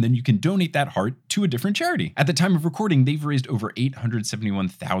heart, and then you can donate that heart to a different charity. At the time of recording, they've raised over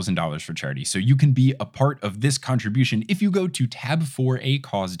 $871,000 for charity. So you can be a part of this contribution if you go to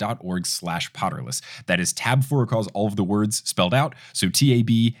tabforacause.org/Potterless. That is tab for a cause, all of the words spelled out. So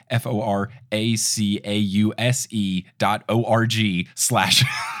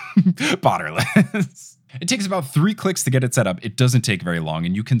tabforacause.org/Potterless. It takes about 3 clicks to get it set up. It doesn't take very long,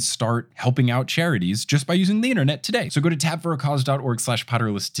 and you can start helping out charities just by using the internet today. So go to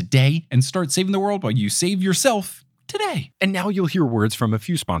tabforacause.org/Potterless today and start saving the world while you save yourself today. And now you'll hear words from a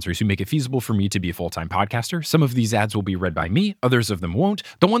few sponsors who make it feasible for me to be a full-time podcaster. Some of these ads will be read by me, others of them won't.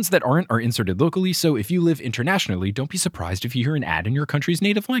 The ones that aren't are inserted locally, so if you live internationally, don't be surprised if you hear an ad in your country's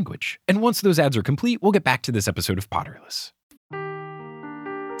native language. And once those ads are complete, we'll get back to this episode of Potterless.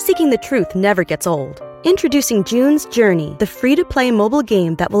 Seeking the truth never gets old. Introducing June's Journey, the free-to-play mobile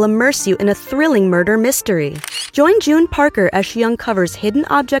game that will immerse you in a thrilling murder mystery. Join June Parker as she uncovers hidden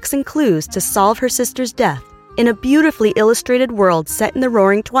objects and clues to solve her sister's death in a beautifully illustrated world set in the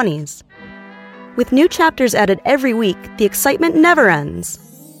Roaring '20s. With new chapters added every week, the excitement never ends.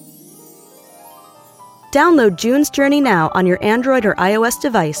 Download June's Journey now on your Android or iOS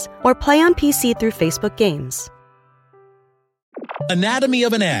device, or play on PC through Facebook Games. Anatomy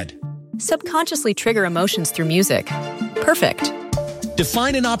of an ad. Subconsciously trigger emotions through music. Perfect.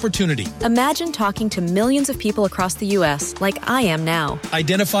 Define an opportunity. Imagine talking to millions of people across the U.S. like I am now.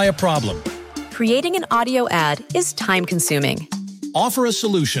 Identify a problem. Creating an audio ad is time-consuming. Offer a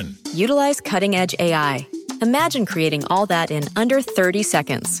solution. Utilize cutting-edge AI. Imagine creating all that in under 30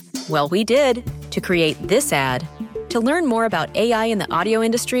 seconds. Well, we did to create this ad. To learn more about AI in the audio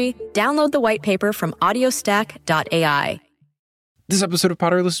industry, download the white paper from audiostack.ai. This episode of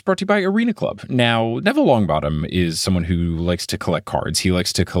Potterless is brought to you by Arena Club. Now, Neville Longbottom is someone who likes to collect cards. He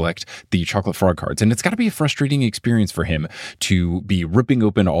likes to collect the Chocolate Frog cards, and it's got to be a frustrating experience for him to be ripping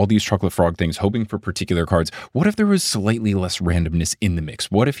open all these Chocolate Frog things, hoping for particular cards. What if there was slightly less randomness in the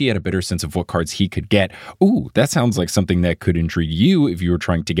mix? What if he had a better sense of what cards he could get? Ooh, that sounds like something that could intrigue you if you were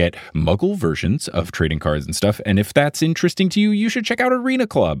trying to get Muggle versions of trading cards and stuff. And if that's interesting to you, you should check out Arena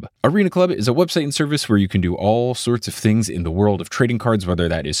Club. Arena Club is a website and service where you can do all sorts of things in the world of trading cards, whether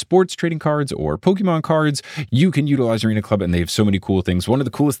that is sports trading cards or Pokemon cards. You can utilize Arena Club, and they have so many cool things. One of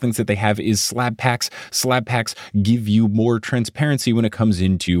the coolest things that they have is slab packs. Slab packs give you more transparency when it comes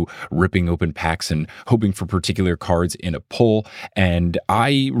into ripping open packs and hoping for particular cards in a pull. And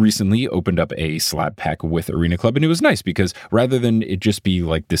I recently opened up a slab pack with Arena Club, and it was nice because rather than it just be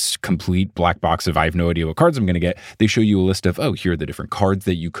like this complete black box of I have no idea what cards I'm going to get, they show you a list of, oh, here are the different cards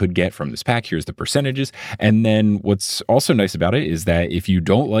that you could get from this pack. Here's the percentages. And then what's also nice about it is that if you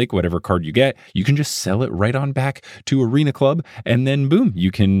don't like whatever card you get, you can just sell it right on back to Arena Club, and then boom, you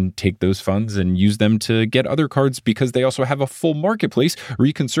can take those funds and use them to get other cards, because they also have a full marketplace where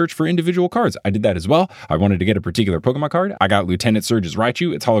you can search for individual cards. I did that as well. I wanted to get a particular Pokemon card. I got Lieutenant Surge's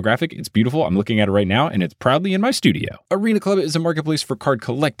Raichu. It's holographic. It's beautiful. I'm looking at it right now, and it's proudly in my studio. Arena Club is a marketplace for card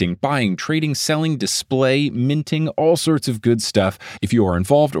collecting, buying, trading, selling, display, minting, all sorts of good stuff. If you are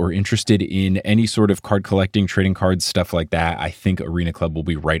involved or interested in any sort of card collecting, trading cards, stuff like that, I think Arena Club will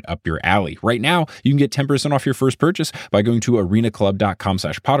be right up your alley. Right now, you can get 10% off your first purchase by going to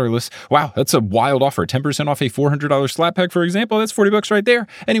arenaclub.com/Potterless. Wow, that's a wild offer. 10% off a $400 slap pack, for example. That's $40 right there.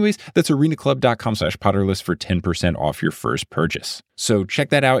 Anyways, that's arenaclub.com/Potterless for 10% off your first purchase. So check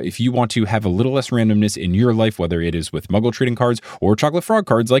that out if you want to have a little less randomness in your life, whether it is with Muggle trading cards or Chocolate Frog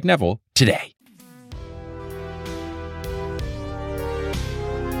cards like Neville today.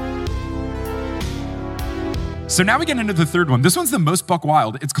 So now we get into the third one. This one's the most buck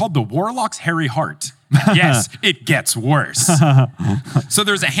wild. It's called The Warlock's Hairy Heart. Yes, it gets worse. So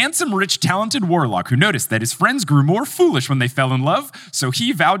there's a handsome, rich, talented warlock who noticed that his friends grew more foolish when they fell in love, so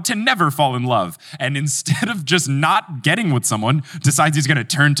he vowed to never fall in love. And instead of just not getting with someone, decides he's going to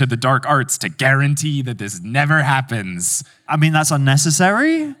turn to the dark arts to guarantee that this never happens. I mean, that's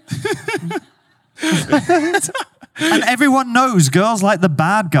unnecessary. And everyone knows girls like the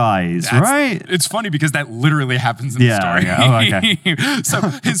bad guys, right? It's funny because that literally happens in the story. Yeah. Oh, okay. So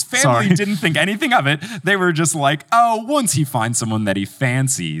his family didn't think anything of it. They were just like, oh, once he finds someone that he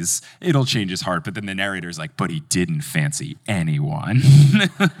fancies, it'll change his heart. But then the narrator's like, but he didn't fancy anyone.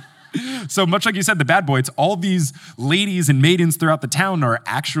 So much like you said, the bad boy, it's all these ladies and maidens throughout the town are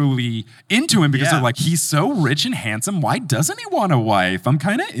actually into him because they're like, he's so rich and handsome. Why doesn't he want a wife? I'm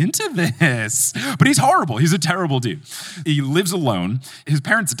kind of into this. But he's horrible. He's a terrible dude. He lives alone. His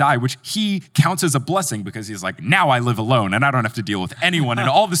parents die, which he counts as a blessing because he's like, now I live alone and I don't have to deal with anyone. And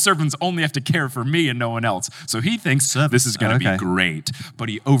all the servants only have to care for me and no one else. So he thinks this is going to be great. But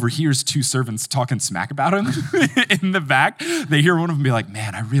he overhears two servants talking smack about him in the back. They hear one of them be like,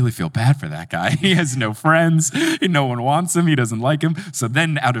 man, I really feel bad for that guy. He has no friends. No one wants him. He doesn't like him. So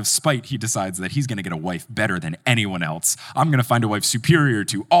then out of spite, he decides that he's going to get a wife better than anyone else. I'm going to find a wife superior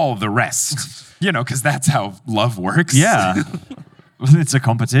to all the rest. You know, because that's how love works. Yeah. It's a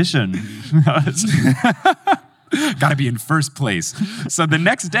competition. Got to be in first place. So the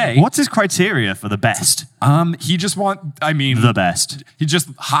next day... What's his criteria for the best? He just the best. He just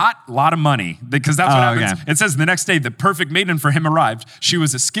hot, lot of money. Because that's what happens. Okay. It says the next day, the perfect maiden for him arrived. She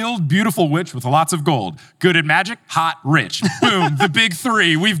was a skilled, beautiful witch with lots of gold. Good at magic, hot, rich. Boom, the big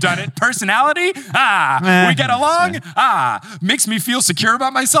three. We've done it. Personality? We get along? Makes me feel secure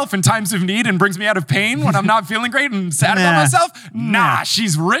about myself in times of need and brings me out of pain when I'm not feeling great and sad about myself? Nah,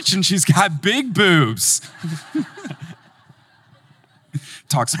 she's rich and she's got big boobs.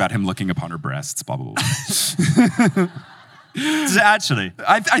 Talks about him looking upon her breasts, blah, blah, blah. Does it actually?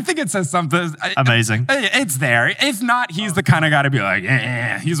 I think it says something. Amazing. It's there. If not, he's the kind of guy to be like,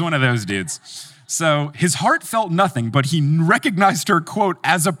 he's one of those dudes. So his heart felt nothing, but he recognized her, quote,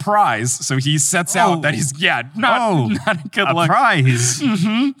 as a prize. So he sets out that he's, not a good luck. A prize.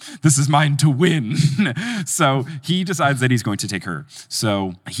 Mm-hmm. This is mine to win. So he decides that he's going to take her.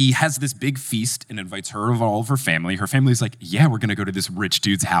 So he has this big feast and invites her and all of her family. Her family's like, yeah, we're going to go to this rich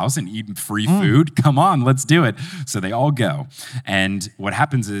dude's house and eat free food. Come on, let's do it. So they all go. And what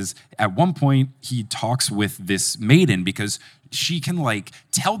happens is at one point he talks with this maiden because she can like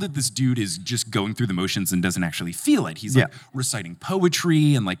tell that this dude is just going through the motions and doesn't actually feel it. He's like reciting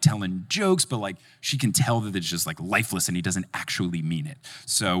poetry and like telling jokes, but like she can tell that it's just like lifeless and he doesn't actually mean it.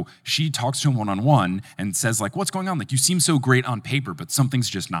 So she talks to him one-on-one and says like, what's going on? Like, you seem so great on paper, but something's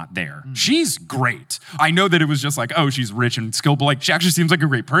just not there. She's great. I know that it was just like, oh, she's rich and skilled, but like she actually seems like a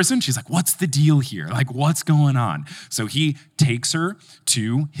great person. She's like, what's the deal here? Like, what's going on? So he takes her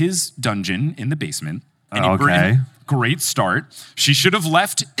to his dungeon in the basement. And great start. She should have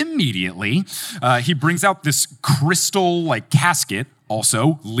left immediately. He brings out this crystal like casket.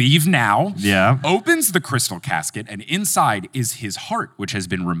 Also, leave now. Yeah. Opens the crystal casket, and inside is his heart, which has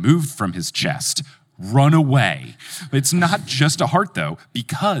been removed from his chest. Run away. It's not just a heart, though,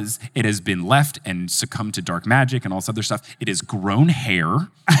 because it has been left and succumbed to dark magic and all this other stuff. It has grown hair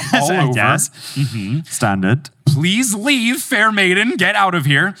all over. Mm-hmm. Standard. Please leave, fair maiden. Get out of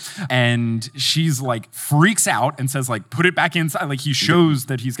here. And she's like, freaks out and says, like, put it back inside. Like, he shows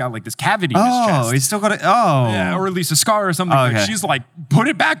that he's got like this cavity in his chest. Oh, he's still got it. Yeah, or at least a scar or something. Okay. Like, she's like, put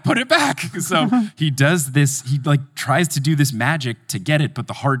it back. So he does this. He like tries to do this magic to get it, but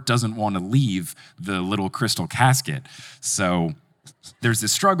the heart doesn't want to leave the little crystal casket. So There's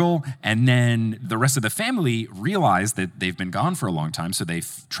this struggle, and then the rest of the family realize that they've been gone for a long time, so they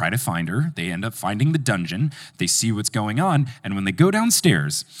try to find her. They end up finding the dungeon. They see what's going on, and when they go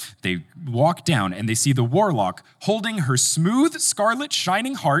downstairs, they walk down, and they see the warlock holding her smooth, scarlet,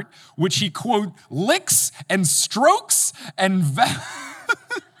 shining heart, which he, quote, licks and strokes and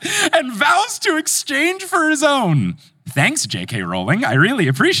and vows to exchange for his own. Thanks, J.K. Rowling. I really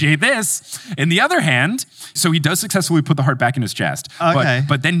appreciate this. In the other hand, so he does successfully put the heart back in his chest. Okay.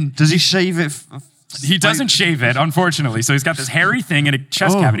 But then... Does he shave it? He doesn't shave it, unfortunately. So he's got this hairy thing in a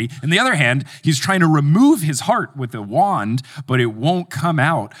chest cavity. In the other hand, he's trying to remove his heart with a wand, but it won't come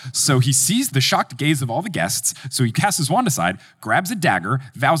out. So he sees the shocked gaze of all the guests. So he casts his wand aside, grabs a dagger,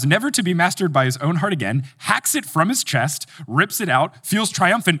 vows never to be mastered by his own heart again, hacks it from his chest, rips it out, feels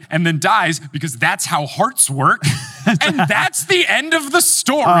triumphant, and then dies because that's how hearts work. And that's the end of the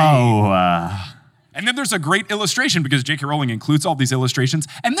story. And then there's a great illustration because J.K. Rowling includes all these illustrations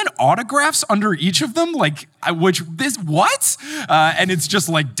and then autographs under each of them, what? And it's just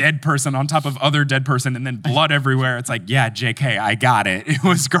like dead person on top of other dead person and then blood everywhere. It's like, yeah, J.K., I got it. It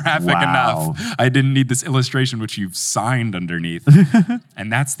was graphic enough. I didn't need this illustration, which you've signed underneath.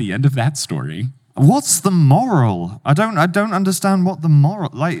 And that's the end of that story. What's the moral? I don't understand what the moral,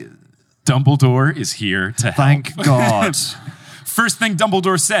 Dumbledore is here to help. Thank God. First thing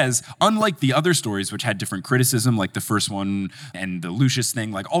Dumbledore says, unlike the other stories, which had different criticism, like the first one and the Lucius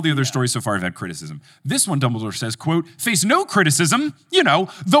thing, like all the other stories so far have had criticism. This one, Dumbledore says, quote, face no criticism,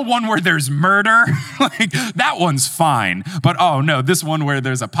 the one where there's murder, that one's fine. But oh no, this one where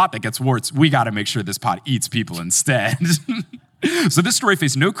there's a pot that gets warts, we gotta make sure this pot eats people instead. So this story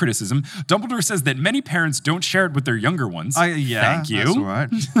faced no criticism. Dumbledore says that many parents don't share it with their younger ones. Thank you. That's all right.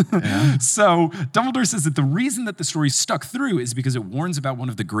 Yeah. So Dumbledore says that the reason that the story stuck through is because it warns about one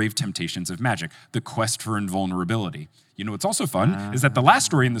of the grave temptations of magic, the quest for invulnerability. What's also fun is that the last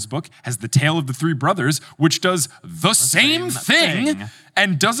story in this book has the tale of the three brothers, which does the same thing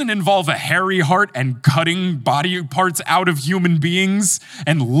and doesn't involve a hairy heart and cutting body parts out of human beings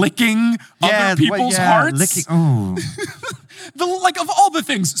and licking other people's hearts. Of all the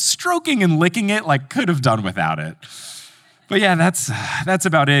things, stroking and licking it, could have done without it. But yeah, that's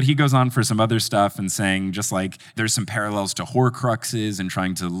about it. He goes on for some other stuff and saying just there's some parallels to Horcruxes and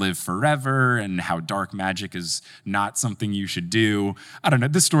trying to live forever and how dark magic is not something you should do. I don't know.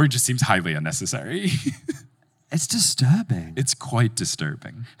 This story just seems highly unnecessary. It's disturbing. It's quite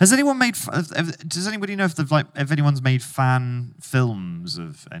disturbing. Has anyone does anybody know if anyone's made fan films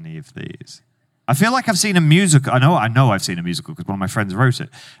of any of these? I feel like I've seen a musical. I know I've seen a musical because one of my friends wrote it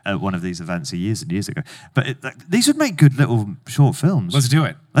at one of these events years and years ago. But these would make good little short films. Let's do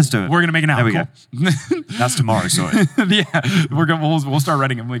it. Let's do it. We're gonna make an album. There we go. That's tomorrow, sorry. Yeah, we'll start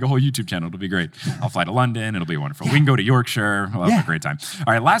writing and make a whole YouTube channel. It'll be great. I'll fly to London. It'll be wonderful. We can go to Yorkshire. We'll have a great time.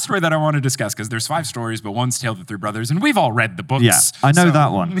 All right, last story that I want to discuss because there's 5 stories, but one's Tale of the Three Brothers, and we've all read the books. Yeah, I know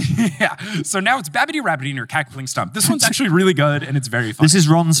that one. Yeah. So now it's Babbity Rabbity and her cackling stump. This one's actually really good and it's very fun. This is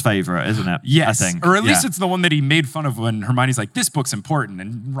Ron's favorite, isn't it? Yes, I think. or at least it's the one that he made fun of when Hermione's like, "This book's important,"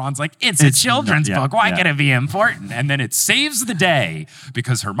 and Ron's like, "It's a children's book. Why can it be important?" And then it saves the day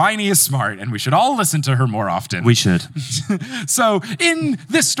because Hermione is smart. And we should all listen to her more often. We should. So in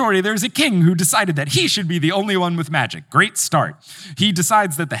this story, there's a king who decided that he should be the only one with magic. Great start. He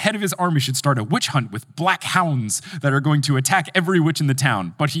decides that the head of his army should start a witch hunt with black hounds that are going to attack every witch in the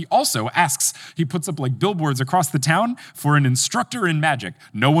town. But he also he puts up billboards across the town for an instructor in magic.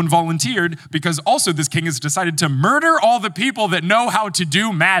 No one volunteered because also this king has decided to murder all the people that know how to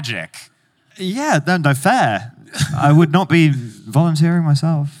do magic. Yeah, no, fair. I would not be volunteering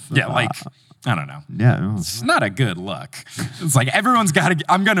myself. Yeah, I don't know. Yeah. It's not a good look. It's everyone's got to,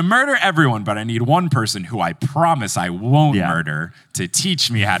 I'm going to murder everyone, but I need one person who I promise I won't murder to teach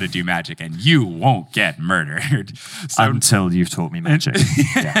me how to do magic, and you won't get murdered. Until you've taught me magic.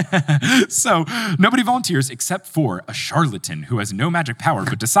 So nobody volunteers except for a charlatan who has no magic power,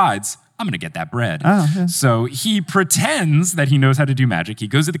 but decides, I'm going to get that bread. So he pretends that he knows how to do magic. He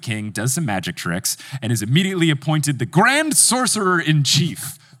goes to the king, does some magic tricks, and is immediately appointed the Grand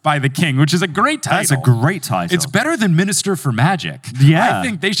Sorcerer-in-Chief by the king, which is a great title. That's a great title. It's better than Minister for Magic. Yeah. I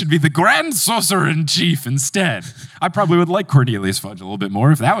think they should be the Grand Sorcerer-in-Chief instead. I probably would like Cornelius Fudge a little bit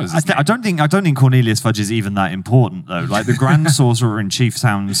more if that was his name. I don't think Cornelius Fudge is even that important, though. The Grand Sorcerer-in-Chief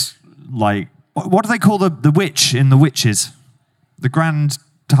sounds like... What do they call the witch in The Witches? The Grand...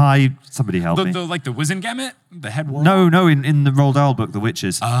 somebody help me. The Wizengamot? The head warlock? No, in the Roald Dahl book, The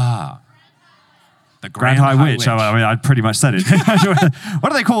Witches. The Grand High Witch. Oh, I pretty much said it. What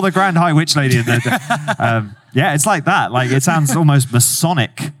do they call the Grand High Witch lady? Yeah, it's like that. It sounds almost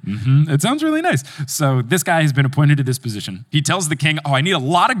Masonic. It sounds really nice. So this guy has been appointed to this position. He tells the king, I need a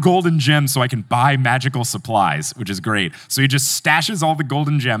lot of golden gems so I can buy magical supplies, which is great. So he just stashes all the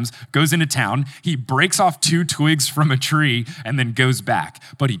golden gems, goes into town. He breaks off 2 twigs from a tree and then goes back.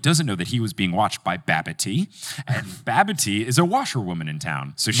 But he doesn't know that he was being watched by Babbity. And Babbity is a washerwoman in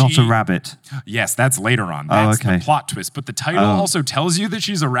town. So Not a rabbit. Yes, that's later on. That's the plot twist. But the title also tells you that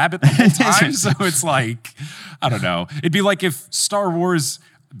she's a rabbit the whole time. So it's like, I don't know. It'd be like if Star Wars,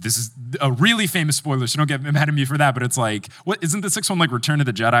 this is a really famous spoiler, so don't get mad at me for that, but it's like, what isn't the 6th one like Return of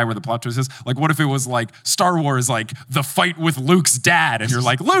the Jedi where the plot twist is? Like, what if it was like Star Wars, like the fight with Luke's dad, and you're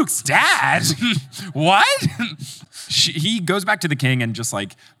like, Luke's dad? What? He goes back to the king and just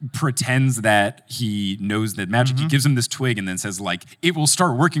like pretends that he knows that magic. He gives him this twig and then says like, it will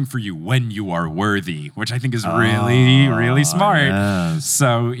start working for you when you are worthy, which I think is really, really smart. Yes.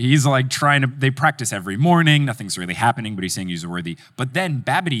 So he's like they practice every morning. Nothing's really happening, but he's saying he's worthy. But then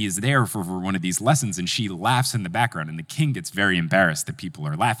Babbity is there for one of these lessons and she laughs in the background and the king gets very embarrassed that people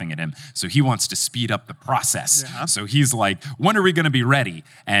are laughing at him. So he wants to speed up the process. Yeah. So he's like, when are we going to be ready?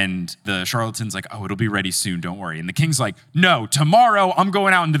 And the charlatan's like, it'll be ready soon. Don't worry. And the king's like, no, tomorrow I'm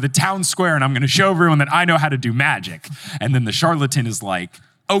going out into the town square and I'm going to show everyone that I know how to do magic. And then the charlatan is like,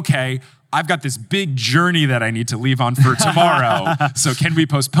 okay, I've got this big journey that I need to leave on for tomorrow. So can we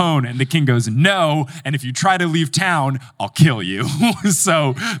postpone? And the king goes, no. And if you try to leave town, I'll kill you.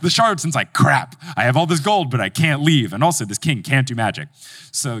 So the charlatan's like, crap, I have all this gold, but I can't leave. And also this king can't do magic.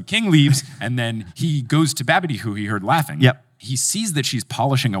 So king leaves and then he goes to Babbity, who he heard laughing. Yep. He sees that she's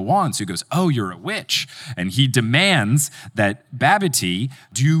polishing a wand, so he goes, you're a witch. And he demands that Babbity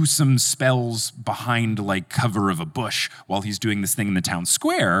do some spells behind like cover of a bush while he's doing this thing in the town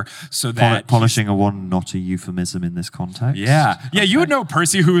square so that... Polishing a wand, not a euphemism in this context. Yeah. Yeah, you would know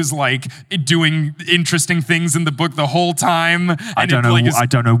Percy, who is like doing interesting things in the book the whole time. I don't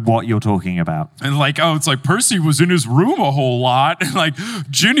know what you're talking about. And like, it's like Percy was in his room a whole lot. And like,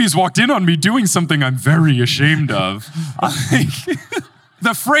 Ginny's walked in on me doing something I'm very ashamed of.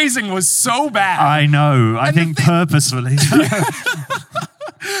 The phrasing was so bad. I know. I think purposefully.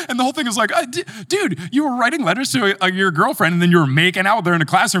 And the whole thing is like, dude, you were writing letters to your girlfriend and then you were making out with her in a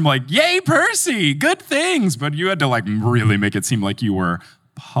classroom like, yay, Percy, good things. But you had to like really make it seem like you were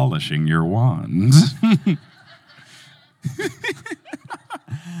polishing your wand.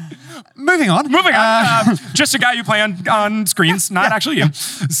 Moving on. Just a guy you play on screens, not actually you.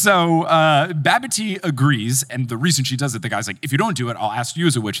 So Babbity agrees, and the reason she does it, the guy's like, if you don't do it, I'll ask you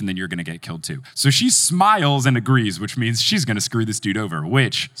as a witch, and then you're going to get killed too. So she smiles and agrees, which means she's going to screw this dude over,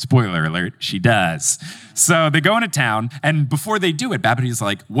 which, spoiler alert, she does. So they go into town, and before they do it, Babbity's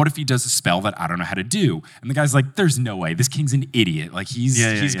like, what if he does a spell that I don't know how to do? And the guy's like, there's no way. This king's an idiot. Like, he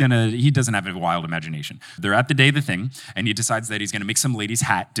doesn't have a wild imagination. They're at the day of the thing, and he decides that he's going to make some lady's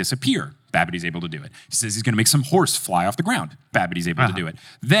hat disappear. Babbity's able to do it. He says he's going to make some horse fly off the ground. Babbity's able to do it.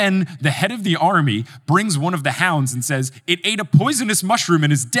 Then the head of the army brings one of the hounds and says, it ate a poisonous mushroom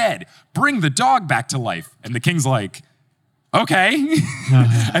and is dead. Bring the dog back to life. And the king's like, okay.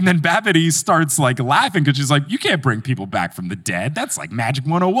 And then Babbity starts like laughing because she's like, you can't bring people back from the dead. That's like Magic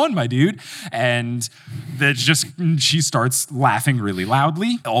 101, my dude. And she starts laughing really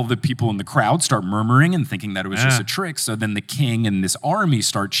loudly. All the people in the crowd start murmuring and thinking that it was just a trick. So then the king and this army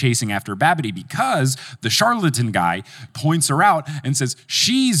start chasing after Babbity because the charlatan guy points her out and says,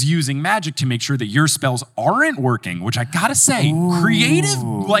 she's using magic to make sure that your spells aren't working, which I gotta say, creative,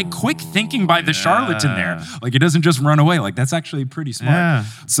 like quick thinking by the charlatan there. Like it doesn't just run away. Like that's actually pretty smart. Yeah.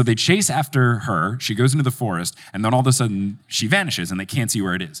 So they chase after her. She goes into the forest, and then all of a sudden she vanishes, and they can't see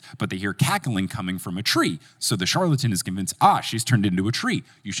where it is. But they hear cackling coming from a tree. So the charlatan is convinced, she's turned into a tree.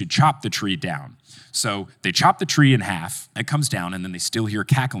 You should chop the tree down. So they chop the tree in half. It comes down, and then they still hear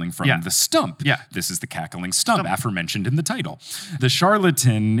cackling from the stump. Yeah. This is the cackling stump, aforementioned in the title. The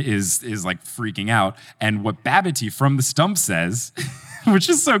charlatan is like freaking out, and what Babbity from the stump says, which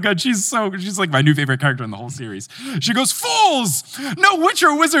is so good. She's like my new favorite character in the whole series. She goes, fools! No witch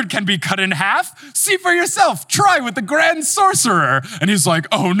or wizard can be cut in half. See for yourself. Try with the grand sorcerer. And he's like,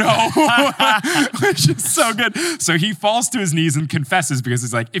 oh no. Which is so good. So he falls to his knees and confesses because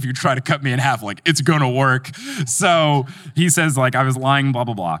he's like, if you try to cut me in half, like it's gonna work. So he says like, I was lying, blah,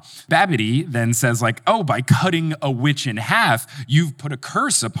 blah, blah. Babbity then says like, by cutting a witch in half, you've put a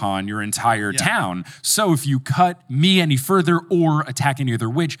curse upon your entire town. So if you cut me any further or attack any other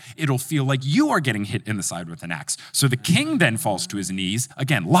witch, it'll feel like you are getting hit in the side with an axe. So the king then falls to his knees.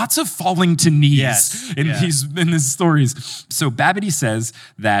 Again, lots of falling to knees in these stories. So Babbity says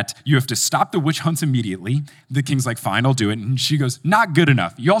that you have to stop the witch hunts immediately. The king's like, fine, I'll do it. And she goes, not good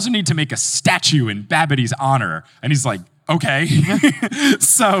enough. You also need to make a statue in Babbity's honor. And he's like, Okay.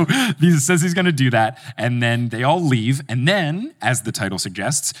 So he says he's going to do that. And then they all leave. And then, as the title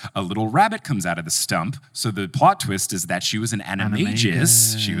suggests, a little rabbit comes out of the stump. So the plot twist is that she was an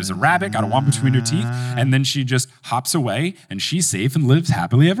animagus. She was a rabbit, got a wand between her teeth. And then she just hops away and she's safe and lives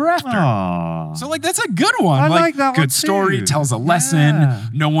happily ever after. Aww. So like, that's a good one. I like that one good story, too. tells a lesson. Yeah.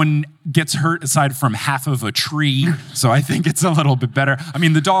 No one gets hurt aside from half of a tree. So I think it's a little bit better. I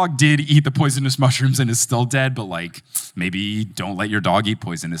mean, the dog did eat the poisonous mushrooms and is still dead, but like, maybe don't let your dog eat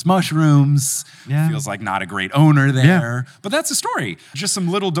poisonous mushrooms. Yeah. Feels like not a great owner there. Yeah. But that's the story. Just some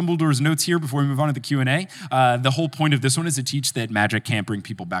little Dumbledore's notes here before we move on to the Q&A. The whole point of this one is to teach that magic can't bring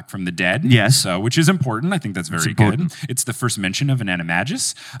people back from the dead. Yes. So, which is important. I think that's very good. It's the first mention of an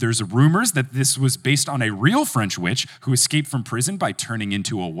animagus. There's rumors that this was based on a real French witch who escaped from prison by turning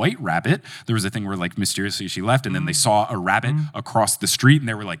into a white rabbit. There was a thing where like mysteriously she left and then they saw a rabbit across the street and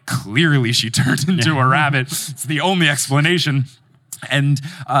they were like, clearly she turned into a rabbit. It's the only explanation. And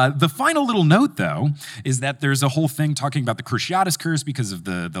the final little note, though, is that there's a whole thing talking about the Cruciatus curse because of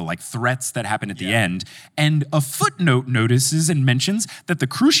the like threats that happen at the end. And a footnote notices and mentions that the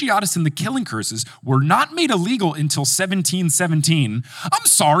Cruciatus and the killing curses were not made illegal until 1717. I'm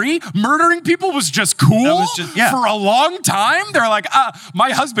sorry, murdering people was just cool for a long time? They're like, my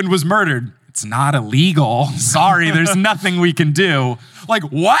husband was murdered. It's not illegal. Sorry, there's nothing we can do. Like,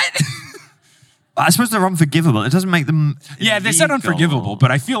 what? I suppose they're unforgivable. It doesn't make them Yeah, they said unforgivable, but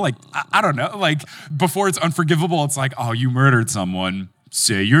I feel like, I don't know, like before it's unforgivable, it's like, oh, you murdered someone.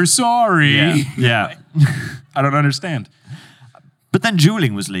 Say you're sorry. Yeah. I don't understand. But then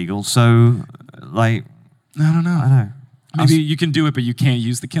dueling was legal, so like, I don't know. I know. Maybe you can do it, but you can't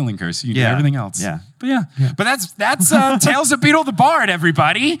use the killing curse. You can do everything else. Yeah. But But that's Tales of Beedle the Bard,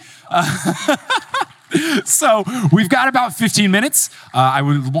 everybody. So we've got about 15 minutes. I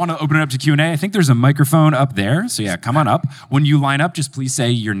would want to open it up to Q&A. I think there's a microphone up there. So yeah, come on up. When you line up, just please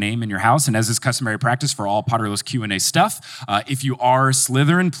say your name and your house. And as is customary practice for all Potterless Q&A stuff, if you are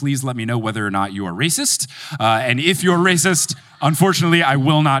Slytherin, please let me know whether or not you are racist. And if you're racist, unfortunately, I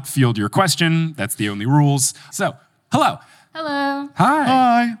will not field your question. That's the only rules. So, hello. Hello.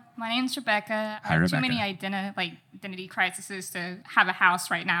 Hi. My name's Rebecca. Hi, I have Rebecca. too many identity crises to have a house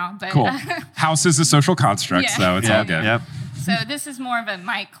right now. But Cool. House is a social construct, Yeah. so it's all good. Yep. So this is more of a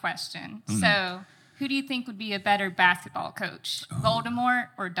Mike question. So who do you think would be a better basketball coach, Voldemort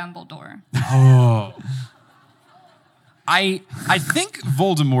or Dumbledore? Oh. I think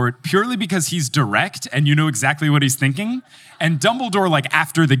Voldemort purely because he's direct and you know exactly what he's thinking. And Dumbledore, like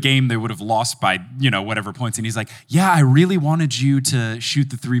after the game, they would have lost by, whatever points. And he's like, yeah, I really wanted you to shoot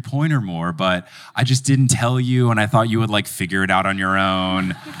the 3-pointer more, but I just didn't tell you. And I thought you would like figure it out on your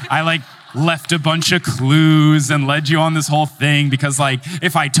own. I like left a bunch of clues and led you on this whole thing because like,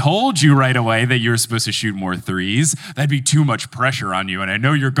 if I told you right away that you were supposed to shoot more threes, that'd be too much pressure on you. And I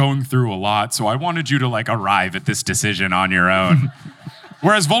know you're going through a lot. So I wanted you to like arrive at this decision on your own.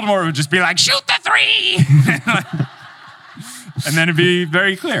 Whereas Voldemort would just be like, shoot the 3! And then it'd be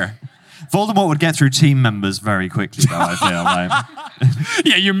very clear. Voldemort would get through team members very quickly, though, I feel like.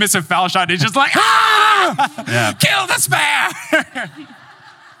 Yeah, you miss a foul shot, it's just like, ah! Yeah. Kill the spare!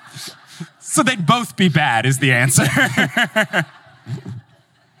 So they'd both be bad is the answer.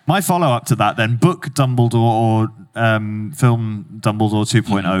 My follow-up to that then, book Dumbledore or film Dumbledore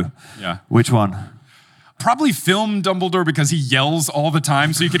 2.0. Yeah. Which one? Probably film Dumbledore because he yells all the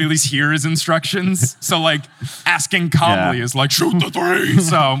time so you can at least hear his instructions. So like asking calmly is like, shoot the 3.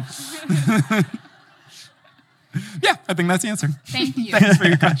 So yeah, I think that's the answer. Thank you. Thanks for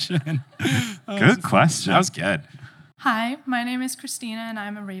your question. Good question. That was good. Hi, my name is Christina and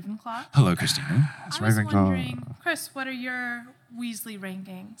I'm a Ravenclaw. Hello, Christina. I was wondering, Chris, what are your Weasley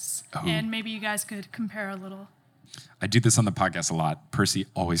rankings? Oh. And maybe you guys could compare a little. I do this on the podcast a lot. Percy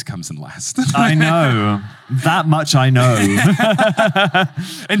always comes in last. I know. That much I know.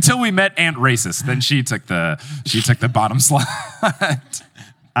 Until we met Aunt Racist. Then she took the bottom slot.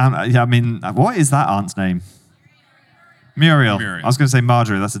 Yeah, I mean, what is that aunt's name? Muriel. I was going to say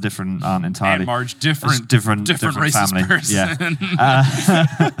Marjorie. That's a different aunt entirely. Aunt Marge, different racist family. person.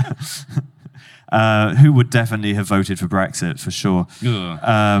 Yeah. Who would definitely have voted for Brexit for sure.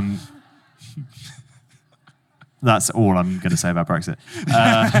 That's all I'm going to say about Brexit.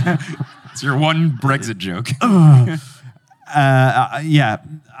 It's your one Brexit joke. Yeah,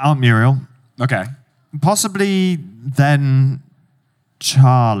 Aunt Muriel. Okay. Possibly then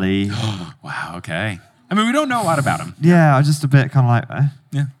Charlie. Wow, okay. I mean, we don't know a lot about him. Yeah, I'm just a bit kind of like,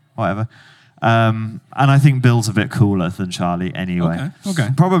 Yeah. whatever. And I think Bill's a bit cooler than Charlie anyway. Okay.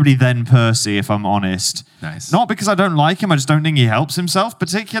 Probably then Percy, if I'm honest. Nice. Not because I don't like him, I just don't think he helps himself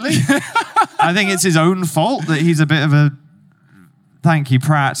particularly. I think it's his own fault that he's a bit of a... Thank you,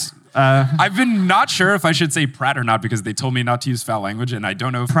 Pratt. I've been not sure if I should say Pratt or not because they told me not to use foul language, and I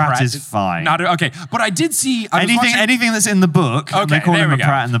don't know if Pratt is fine. Not okay, but I did see anything that's in the book. Okay, they call him a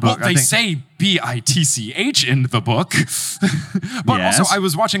Pratt in the book. Well, they say BITCH in the book, but also I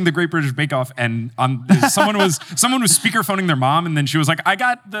was watching the Great British Bake Off, and someone was speakerphoning their mom, and then she was like, "I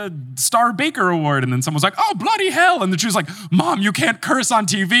got the Star Baker Award," and then someone was like, "Oh bloody hell!" and then she was like, "Mom, you can't curse on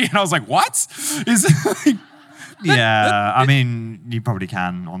TV," and I was like, "What is it?" Yeah, I mean, you probably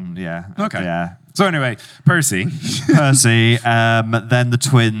can Okay. Yeah. So anyway, Percy, then the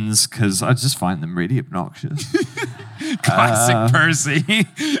twins, because I just find them really obnoxious. Classic Percy.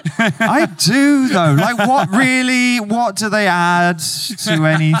 I do, though. Like, what do they add to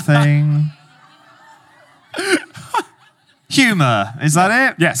anything? Humor, is that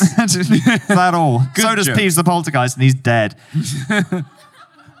it? Yes. Is that all? Good so does joke. Peeves the Poltergeist, and he's dead.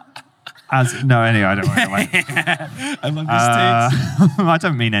 Anyway, I don't worry. I love these takes. I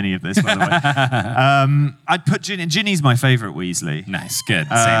don't mean any of this, by the way. I'd put Ginny. Ginny's my favourite Weasley. Nice, good.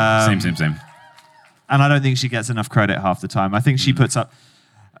 Same. And I don't think she gets enough credit half the time. I think she puts up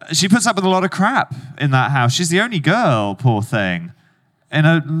with a lot of crap in that house. She's the only girl, poor thing, and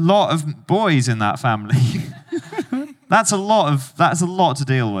a lot of boys in that family. That's a lot to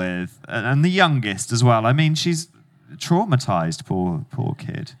deal with, and the youngest as well. I mean, she's traumatized, poor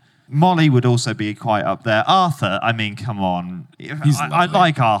kid. Molly would also be quite up there. Arthur, I mean, come on. I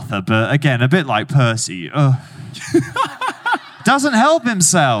like Arthur, but again, a bit like Percy. Doesn't help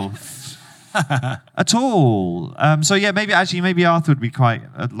himself at all. So yeah, maybe Arthur would be quite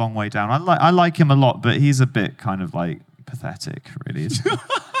a long way down. I like him a lot, but he's a bit kind of like pathetic, really. Isn't he?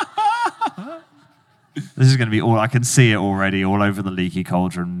 This is going to be all. I can see it already, all over the Leaky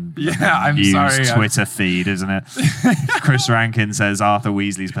Cauldron Twitter feed, isn't it? Chris Rankin says Arthur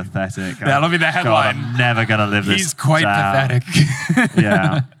Weasley's pathetic. That'll be the headline. God, I'm never going to live this. He's quite pathetic.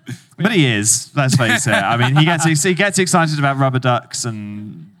 Yeah, but he is. Let's face it. I mean, he gets excited about rubber ducks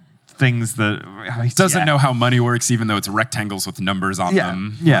and things that he doesn't know how money works, even though it's rectangles with numbers on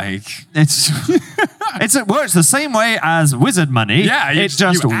them. Yeah, it works the same way as wizard money. Yeah, it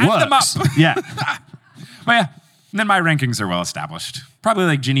just you add works. them up. Yeah. But yeah, and then my rankings are well established. Probably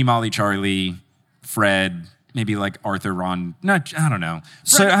like Ginny, Molly, Charlie, Fred, maybe like Arthur, Ron. No, I don't know.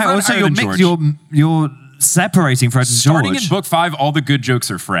 You're separating Fred and George. Starting in book 5, all the good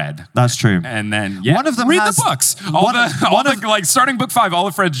jokes are Fred. That's true. And then one of them read the books. Starting book 5, all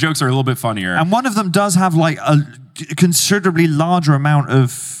of Fred's jokes are a little bit funnier. And one of them does have like a considerably larger amount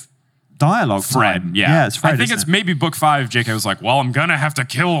of dialogue. Fred, yeah. It's Fred. I think it's maybe book 5. JK was like, "Well, I'm gonna have to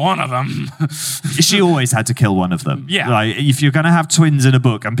kill one of them." She always had to kill one of them. Yeah. Like, if you're gonna have twins in a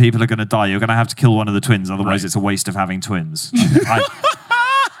book and people are gonna die, you're gonna have to kill one of the twins. Otherwise, It's a waste of having twins.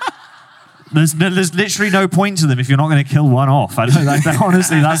 There's literally no point to them if you're not going to kill one off.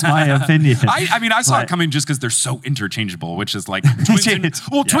 Honestly, that's my opinion. I mean, I saw it coming just because they're so interchangeable, which is like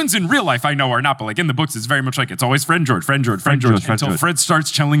twins in real life I know are not, but like in the books it's very much like it's always friend George until Fred starts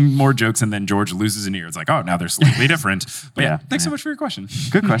telling more jokes and then George loses an ear. It's like, oh, now they're slightly different. But yeah, thanks so much for your question.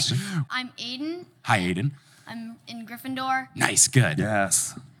 Good question. I'm Aiden. Hi, Aiden. I'm in Gryffindor. Nice, good.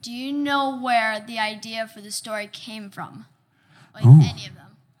 Yes. Do you know where the idea for the story came from? Like any of them?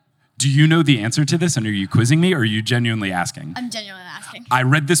 Do you know the answer to this, and are you quizzing me, or are you genuinely asking? I'm genuinely asking. I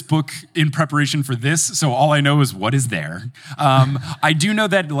read this book in preparation for this, so all I know is what is there. I do know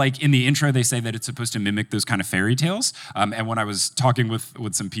that, like, in the intro, they say that it's supposed to mimic those kind of fairy tales. And when I was talking with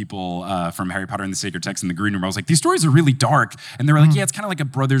some people from Harry Potter and the Sacred Text in the green room, I was like, these stories are really dark. And they were like, yeah, it's kind of like a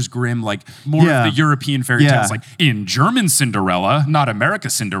Brothers Grimm, like more of the European fairy tales. Like in German Cinderella, not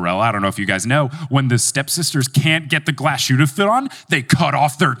America Cinderella, I don't know if you guys know, when the stepsisters can't get the glass shoe to fit on, they cut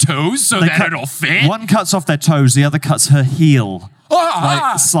off their toes so that it'll fit. One cuts off their toes, the other cuts her heel.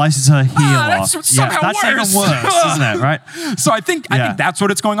 Slices her heel off. That's somehow that's worse. even worse, isn't it? Right. So I think that's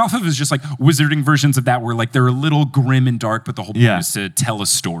what it's going off of, is just like wizarding versions of that, where like they're a little grim and dark, but the whole point is to tell a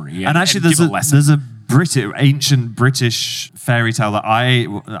story and actually there's a ancient British fairy tale that I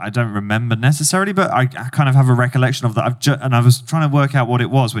don't remember necessarily, but I kind of have a recollection of that. And I was trying to work out what it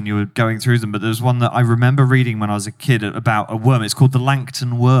was when you were going through them, but there's one that I remember reading when I was a kid about a worm. It's called the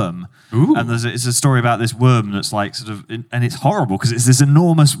Langton worm. Ooh. And it's a story about this worm that's like and it's horrible because it's this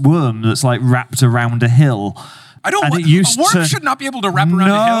enormous worm that's like wrapped around a hill. I don't. And A it used worm to- should not be able to wrap around a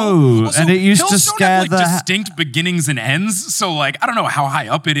No, hill. Also, and it used hills to don't scare have, like, the- distinct beginnings and ends. So like, I don't know how high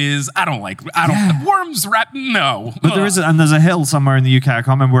up it is. I don't. Worms wrap. No. But there's a hill somewhere in the UK. I can't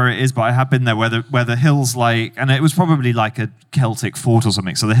remember where it is, but I have been there where the hills and it was probably like a Celtic fort or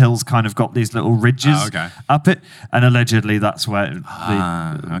something. So the hills kind of got these little ridges up it, and allegedly that's where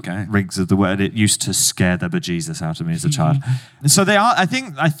the rigs of the word. It used to scare the bejesus out of me as a child. So they are. I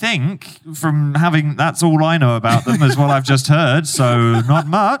think from having that's all I know about them is what I've just heard. So not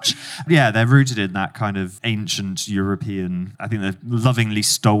much. Yeah, they're rooted in that kind of ancient European. I think they're lovingly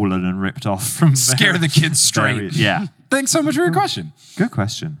stolen and ripped off from. Scare the kids straight. Yeah. Thanks so much for your question. Good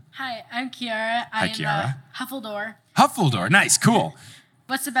question. Hi, I'm Kiara. Hi, I'm Kiara. Huffledore. Huffledore. Nice. Cool.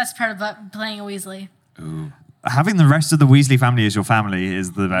 What's the best part about playing a Weasley? Ooh. Having the rest of the Weasley family as your family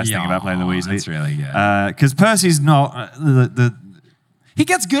is the best thing about playing the Weasley. That's really good. Because Percy's not He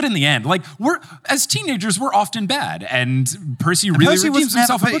gets good in the end. Like as teenagers, we're often bad, and Percy really redeems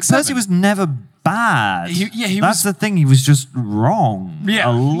himself. Percy was never bad. That's the thing. He was just wrong.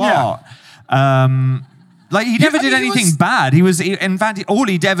 A lot. He never did anything bad. In fact, all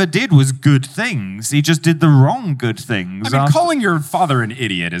he ever did was good things. He just did the wrong good things. I mean, calling your father an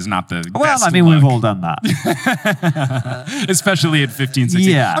idiot is not the best we've look. all done that. Especially at 15,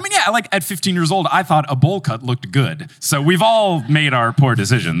 16. Yeah. I mean, like at 15 years old, I thought a bowl cut looked good. So we've all made our poor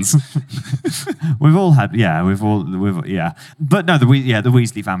decisions. We've all had, But no, the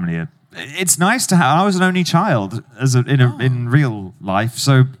Weasley family. It's nice to have. I was an only child in real life,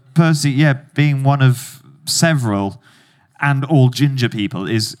 so Percy, being one of several and all ginger people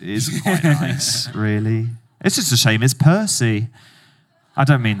is quite nice. Really, it's just a shame it's Percy. I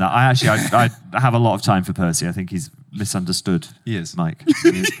don't mean that. I have a lot of time for Percy. I think he's misunderstood. He is, Mike.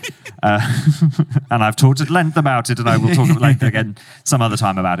 He is. And I've talked at length about it, and I will talk at length again some other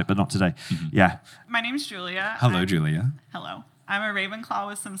time about it, but not today. Yeah. My name's Julia. Hello, Julia. Hello. I'm a Ravenclaw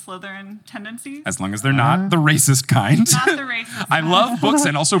with some Slytherin tendencies. As long as they're not the racist kind. Not the racist I love books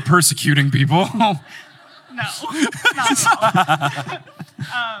and also persecuting people. No, not at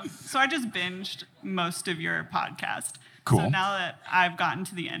all. So I just binged most of your podcast. Cool. So now that I've gotten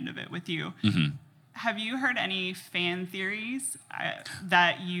to the end of it with you, have you heard any fan theories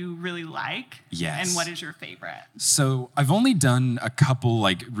that you really like? Yes. And what is your favorite? So I've only done a couple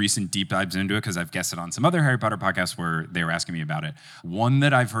recent deep dives into it because I've guessed it on some other Harry Potter podcasts where they were asking me about it. One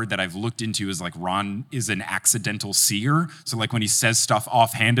that I've heard that I've looked into is Ron is an accidental seer. So when he says stuff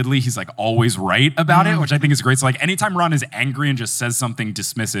offhandedly, he's always right about it, which I think is great. So anytime Ron is angry and just says something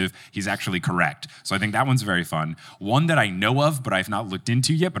dismissive, he's actually correct. So I think that one's very fun. One that I know of, but I've not looked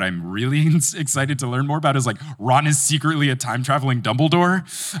into yet, but I'm really excited to learn more about is Ron is secretly a time traveling Dumbledore.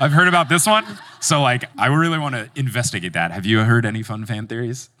 I've heard about this one. So I really want to investigate that. Have you heard any fun fan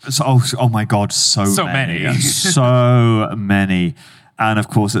theories? Oh my God, so many. So many. And of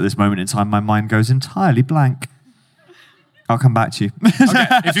course, at this moment in time, my mind goes entirely blank. I'll come back to you. Okay,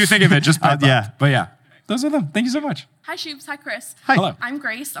 if you think of it, just pop yeah. But yeah, those are them. Thank you so much. Hi, Shoops. Hi, Chris. Hi. Hello. I'm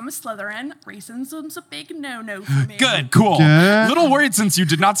Grace. I'm a Slytherin. Racism's a big no-no for me. Good, cool. Good. Little worried since you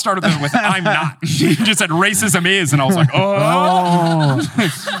did not start with I'm not. You just said racism is, and I was like,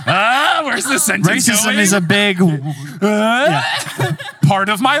 where's the sentence Racism going? is a big part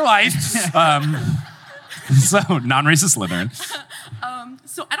of my life. So non-racist Slytherin.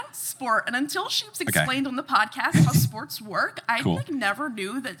 So I don't sport, and until Shoops explained on the podcast how sports work, I never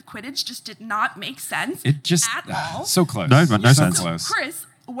knew that Quidditch just did not make sense at all. So close. No sense. So, Chris,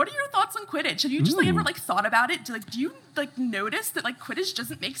 what are your thoughts on Quidditch? Have you just ever thought about it? Do you notice that Quidditch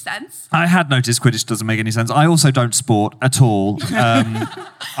doesn't make sense? I had noticed Quidditch doesn't make any sense. I also don't sport at all.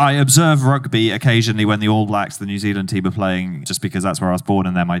 I observe rugby occasionally when the All Blacks, the New Zealand team, are playing, just because that's where I was born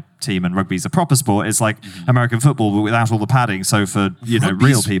and they're my team, and rugby's a proper sport. It's like American football, but without all the padding. So for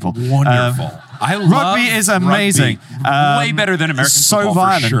real people, wonderful. I love rugby is amazing. Way better than American football. So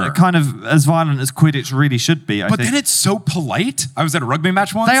violent, for sure. Kind of as violent as Quidditch really should be. But then it's so polite. I was at a rugby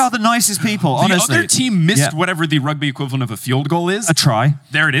match once. They are the nicest people. Honestly, the other team missed whatever the rugby equivalent of a field goal is. A try.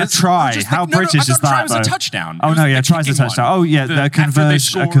 There it is. A try. How British is that? Try was a touchdown. Oh no, yeah, try's a touchdown. Oh yeah, a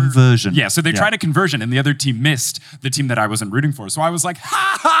conversion. Yeah, so they tried a conversion, and the other team missed. The team that I wasn't rooting for. So I was like,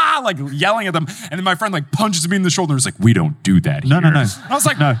 ha ha, yelling at them, and then my friend punches me in the shoulder. And was like, we don't do that here. No. And I was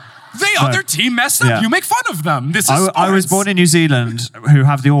like, no. The other team messed up. Yeah. You make fun of them. This is sports. I was born in New Zealand, who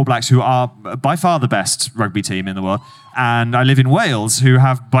have the All Blacks, who are by far the best rugby team in the world. And I live in Wales, who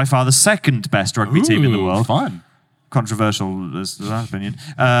have by far the second best rugby team in the world. Fun. Controversial is that opinion.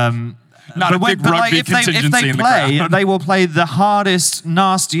 Not a big rugby contingency in the crowd. They will play the hardest,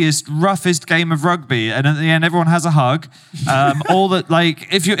 nastiest, roughest game of rugby. And at the end, everyone has a hug.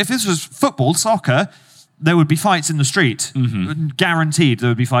 If this was football, soccer, there would be fights in the street. Guaranteed there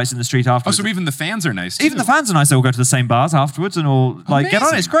would be fights in the street afterwards. Oh, so even the fans are nice too. Even the fans are nice. They all go to the same bars afterwards and all get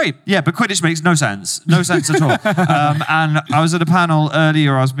on it. It's great. Yeah, but Quidditch makes no sense. No sense at all. And I was at a panel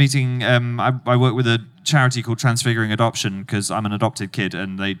earlier. I was meeting, I work with a charity called Transfiguring Adoption because I'm an adopted kid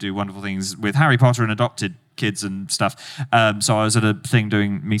and they do wonderful things with Harry Potter and adopted kids and stuff. So I was at a thing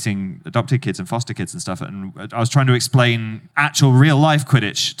meeting adopted kids and foster kids and stuff, and I was trying to explain actual real life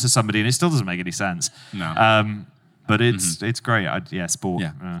Quidditch to somebody, and it still doesn't make any sense. No. But it's great. Sport.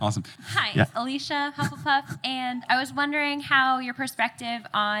 Yeah, awesome. Hi, Alicia Hufflepuff, and I was wondering how your perspective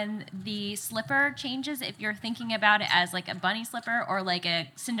on the slipper changes if you're thinking about it as like a bunny slipper or like a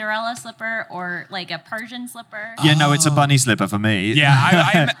Cinderella slipper or like a Persian slipper. Yeah, no, it's a bunny slipper for me.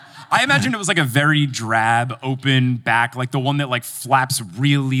 Yeah, I imagined it was like a very drab, open back, like the one that like flaps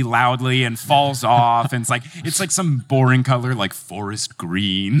really loudly and falls off, and it's like some boring color like forest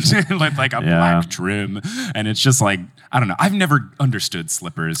green, like a black trim, and it's just like, I don't know. I've never understood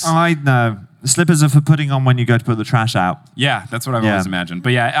slippers. I know. Slippers are for putting on when you go to put the trash out. Yeah, that's what I've always imagined.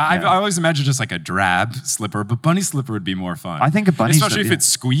 But I always imagined just like a drab slipper, but bunny slipper would be more fun. I think a bunny especially if it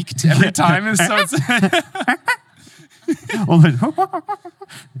squeaked every time. And so it's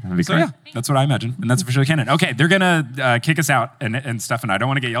that's what I imagine, and that's officially canon. Okay, they're gonna kick us out and stuff, and I don't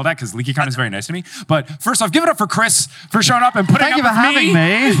want to get yelled at because LeakyCon is very nice to me. But first off, give it up for Chris for showing up and putting Thank up you for having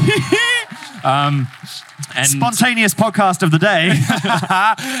me. And spontaneous podcast of the day.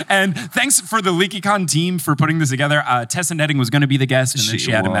 And thanks for the LeakyCon team for putting this together. Tessa Netting was going to be the guest, and then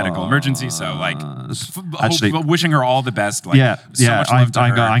she had a medical emergency. So, wishing her all the best. So much love to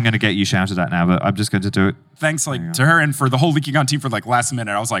her. I'm going to get you shouted at now, but I'm just going to do it. Thanks to her and for the whole LeakyCon team for last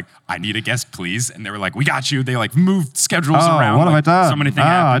minute. I was like, I need a guest, please. And they were like, we got you. They moved schedules around. What have I done? So many things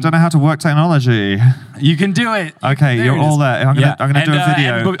happened. I don't know how to work technology. You can do it. Okay, you're all there. I'm going to do a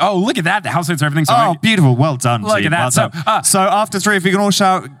video. Look at that. The house lights, everything. So beautiful. Well done. Look at that. Well so after 3, if you can all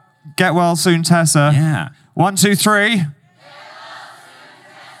shout, get well soon, Tessa. Yeah. 1, 2, 3.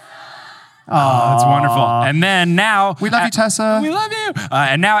 Oh, that's wonderful. And then now... We love you, Tessa. We love you.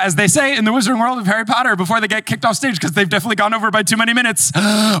 And now, as they say in the Wizarding World of Harry Potter, before they get kicked off stage, because they've definitely gone over by too many minutes,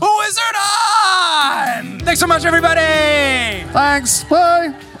 Wizard on! Thanks so much, everybody! Thanks.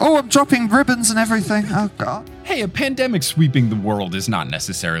 Bye. Oh, I'm dropping ribbons and everything. Oh, God. Hey, a pandemic sweeping the world is not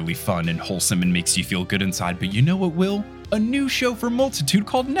necessarily fun and wholesome and makes you feel good inside, but you know what will? A new show for Multitude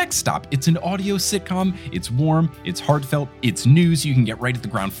called Next Stop. It's an audio sitcom. It's warm, it's heartfelt, it's news. You can get right at the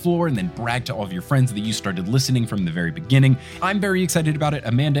ground floor and then brag to all of your friends that you started listening from the very beginning. I'm very excited about it.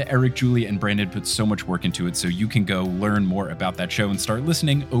 Amanda, Eric, Julie, and Brandon put so much work into it, so you can go learn more about that show and start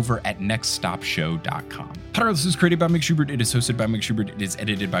listening over at nextstopshow.com. Potterless is created by Mick Schubert. It is hosted by Mick Schubert. It is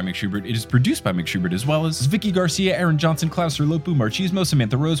edited by Mick Schubert. It is produced by Mick Schubert, as well as Vicky Garcia, Aaron Johnson, Klaus Lopu, Marchismo,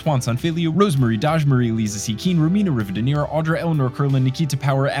 Samantha Rose, Juan Sanfilio, Rosemary Daj, Marie Lisa C. Keen, Romina Rivadeneira, Audra, Eleanor Curlin, Nikita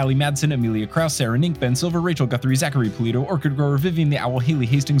Power, Ali Madsen, Amelia Krause, Sarah Nink, Ben Silver, Rachel Guthrie, Zachary Polito, Orchid Grower, Vivian the Owl, Haley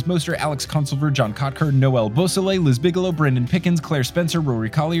Hastings, Moster, Alex Consulver, John Kotker, Noel Beausoleil, Liz Bigelow, Brandon Pickens, Claire Spencer,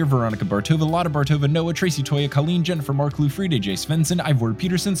 Rory Collier, Veronica Bartova, Lotta Bartova, Noah, Tracy Toya, Colleen, Jennifer Mark, Lou Frieda, Jay Svensson, Ivor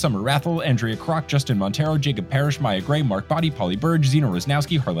Peterson, Summer Rathel, Andrea Kroc, Justin Montero, Jacob Parrish, Maya Gray, Mark Body, Polly Burge, Zena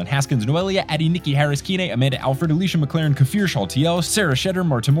Rosnowski, Harlan Haskins, Noelia, Addie, Nikki Harris, Kine, Amanda Alfred, Alicia McLaren, Kafir Shaltiel, Sarah Shedder,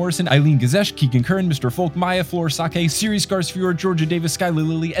 Marta Morrison, Eileen Gazesh, Keegan Curran, Mr. Folk, Maya, Flor Sake, Siri Skarsfjord, Georgia Davis, Skylar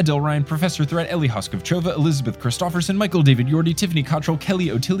Lilly, Adele Ryan, Professor Threat, Ellie Hoskov-Chova, Elizabeth Christofferson, Michael David Yordi, Tiffany Cottrell, Kelly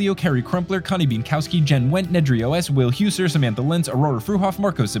Otilio, Carrie Crumpler, Connie Bienkowski, Jen Went, Nedry OS, Will Huser, Samantha Lentz, Aurora Fruhoff,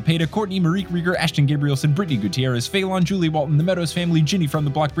 Marco Cepeda, Courtney Marique Rieger, Ashton Gabrielson, Brittany Gutierrez, Phelan, Julie Walton, The Meadows Family, Ginny from the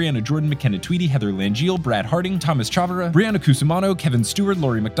Block, Brianna Jordan, McKenna Tweedy, Heather Langeal, Brad Harding, Thomas Chavara, Brianna Kusumano, Kevin Stewart,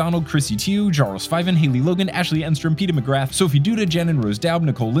 Laurie McDonald, Chrissy Tew, Charles Fiven, Haley Logan, Ashley Enstrom, Peter McGrath, Sophie Duda, Jen and Rose Daub,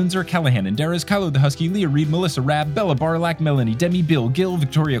 Nicole Linzer, Callahan and Darris, Kylo the Husky, Leah Reed, Melissa Rabb, Bella Barlack, Melanie Demi, Bill Gill,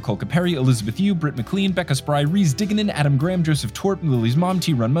 Victoria Colca Perry, Elizabeth Yu, Britt McLean, Becca Spry, Reese Dignan, Adam Graham, Joseph Torp, Lily's Mom,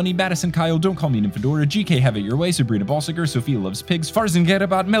 T Run Money, Madison Kyle, Don't Call Me Nymphadora, GK Have It Your Way, Sabrina Balsiger, Sophia Loves Pigs, Farzan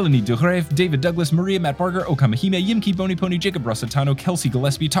Gerabat, Melanie Duhrev, David Douglas, Maria Matt Barger, Okamahime, Yimki Bony Pony, Jacob Rossatano, Kelsey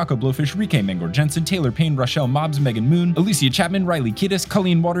Gillespie, Taco Blowfish, Rike Mangor Jensen, Taylor Payne, Rochelle Mobbs, Megan Moon, Alicia Chapman, Riley Kiddis,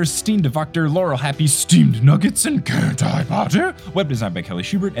 Colleen Waters, Steen DeVoctor, Laurel Happy, Steamed Nuggets, and Can't I Potter? Web design by Kelly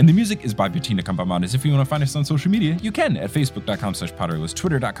Schubert, and the music is by Bettina Campamanes. If you want to find us on social media, you can at facebook.com/Potterless,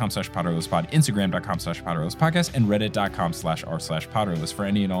 twitter.com/PotterlessPod, instagram.com/PotterlessPodcast, and reddit.com/r/Potterless. For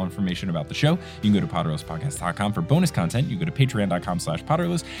any and all information about the show, you can go to PotterlessPodcast.com. For bonus content, you go to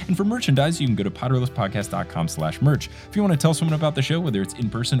patreon.com/Potterless, and for merchandise, you can go to PotterlessPodcast.com/merch. If you want to tell someone about the show, whether it's in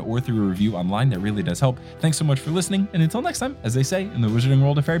person or through a review online, that really does help. Thanks so much for listening, and until next time, as they say in the Wizarding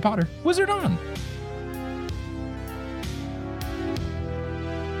World of Harry Potter, Wizard on!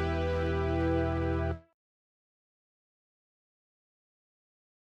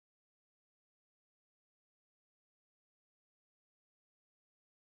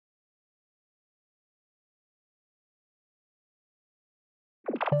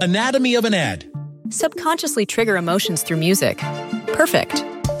 Anatomy of an ad. Subconsciously trigger emotions through music. Perfect.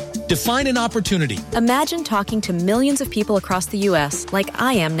 Define an opportunity. Imagine talking to millions of people across the U.S. like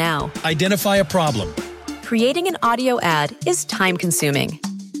I am now. Identify a problem. Creating an audio ad is time-consuming.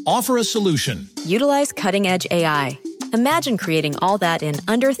 Offer a solution. Utilize cutting-edge AI. Imagine creating all that in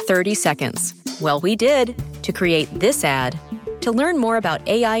under 30 seconds. Well, we did to create this ad. To learn more about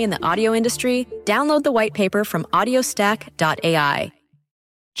AI in the audio industry, download the white paper from audiostack.ai.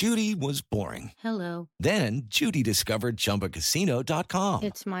 Judy was boring. Hello. Then Judy discovered ChumbaCasino.com.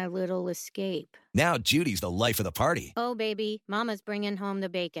 It's my little escape. Now Judy's the life of the party. Oh, baby, mama's bringing home the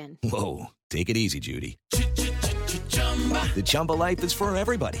bacon. Whoa, take it easy, Judy. The Chumba life is for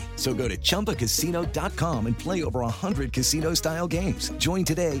everybody. So go to ChumbaCasino.com and play over 100 casino-style games. Join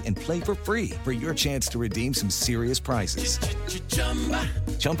today and play for free for your chance to redeem some serious prizes.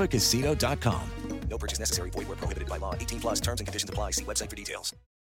 ChumbaCasino.com. No purchase necessary. Void where prohibited by law. 18+ terms and conditions apply. See website for details.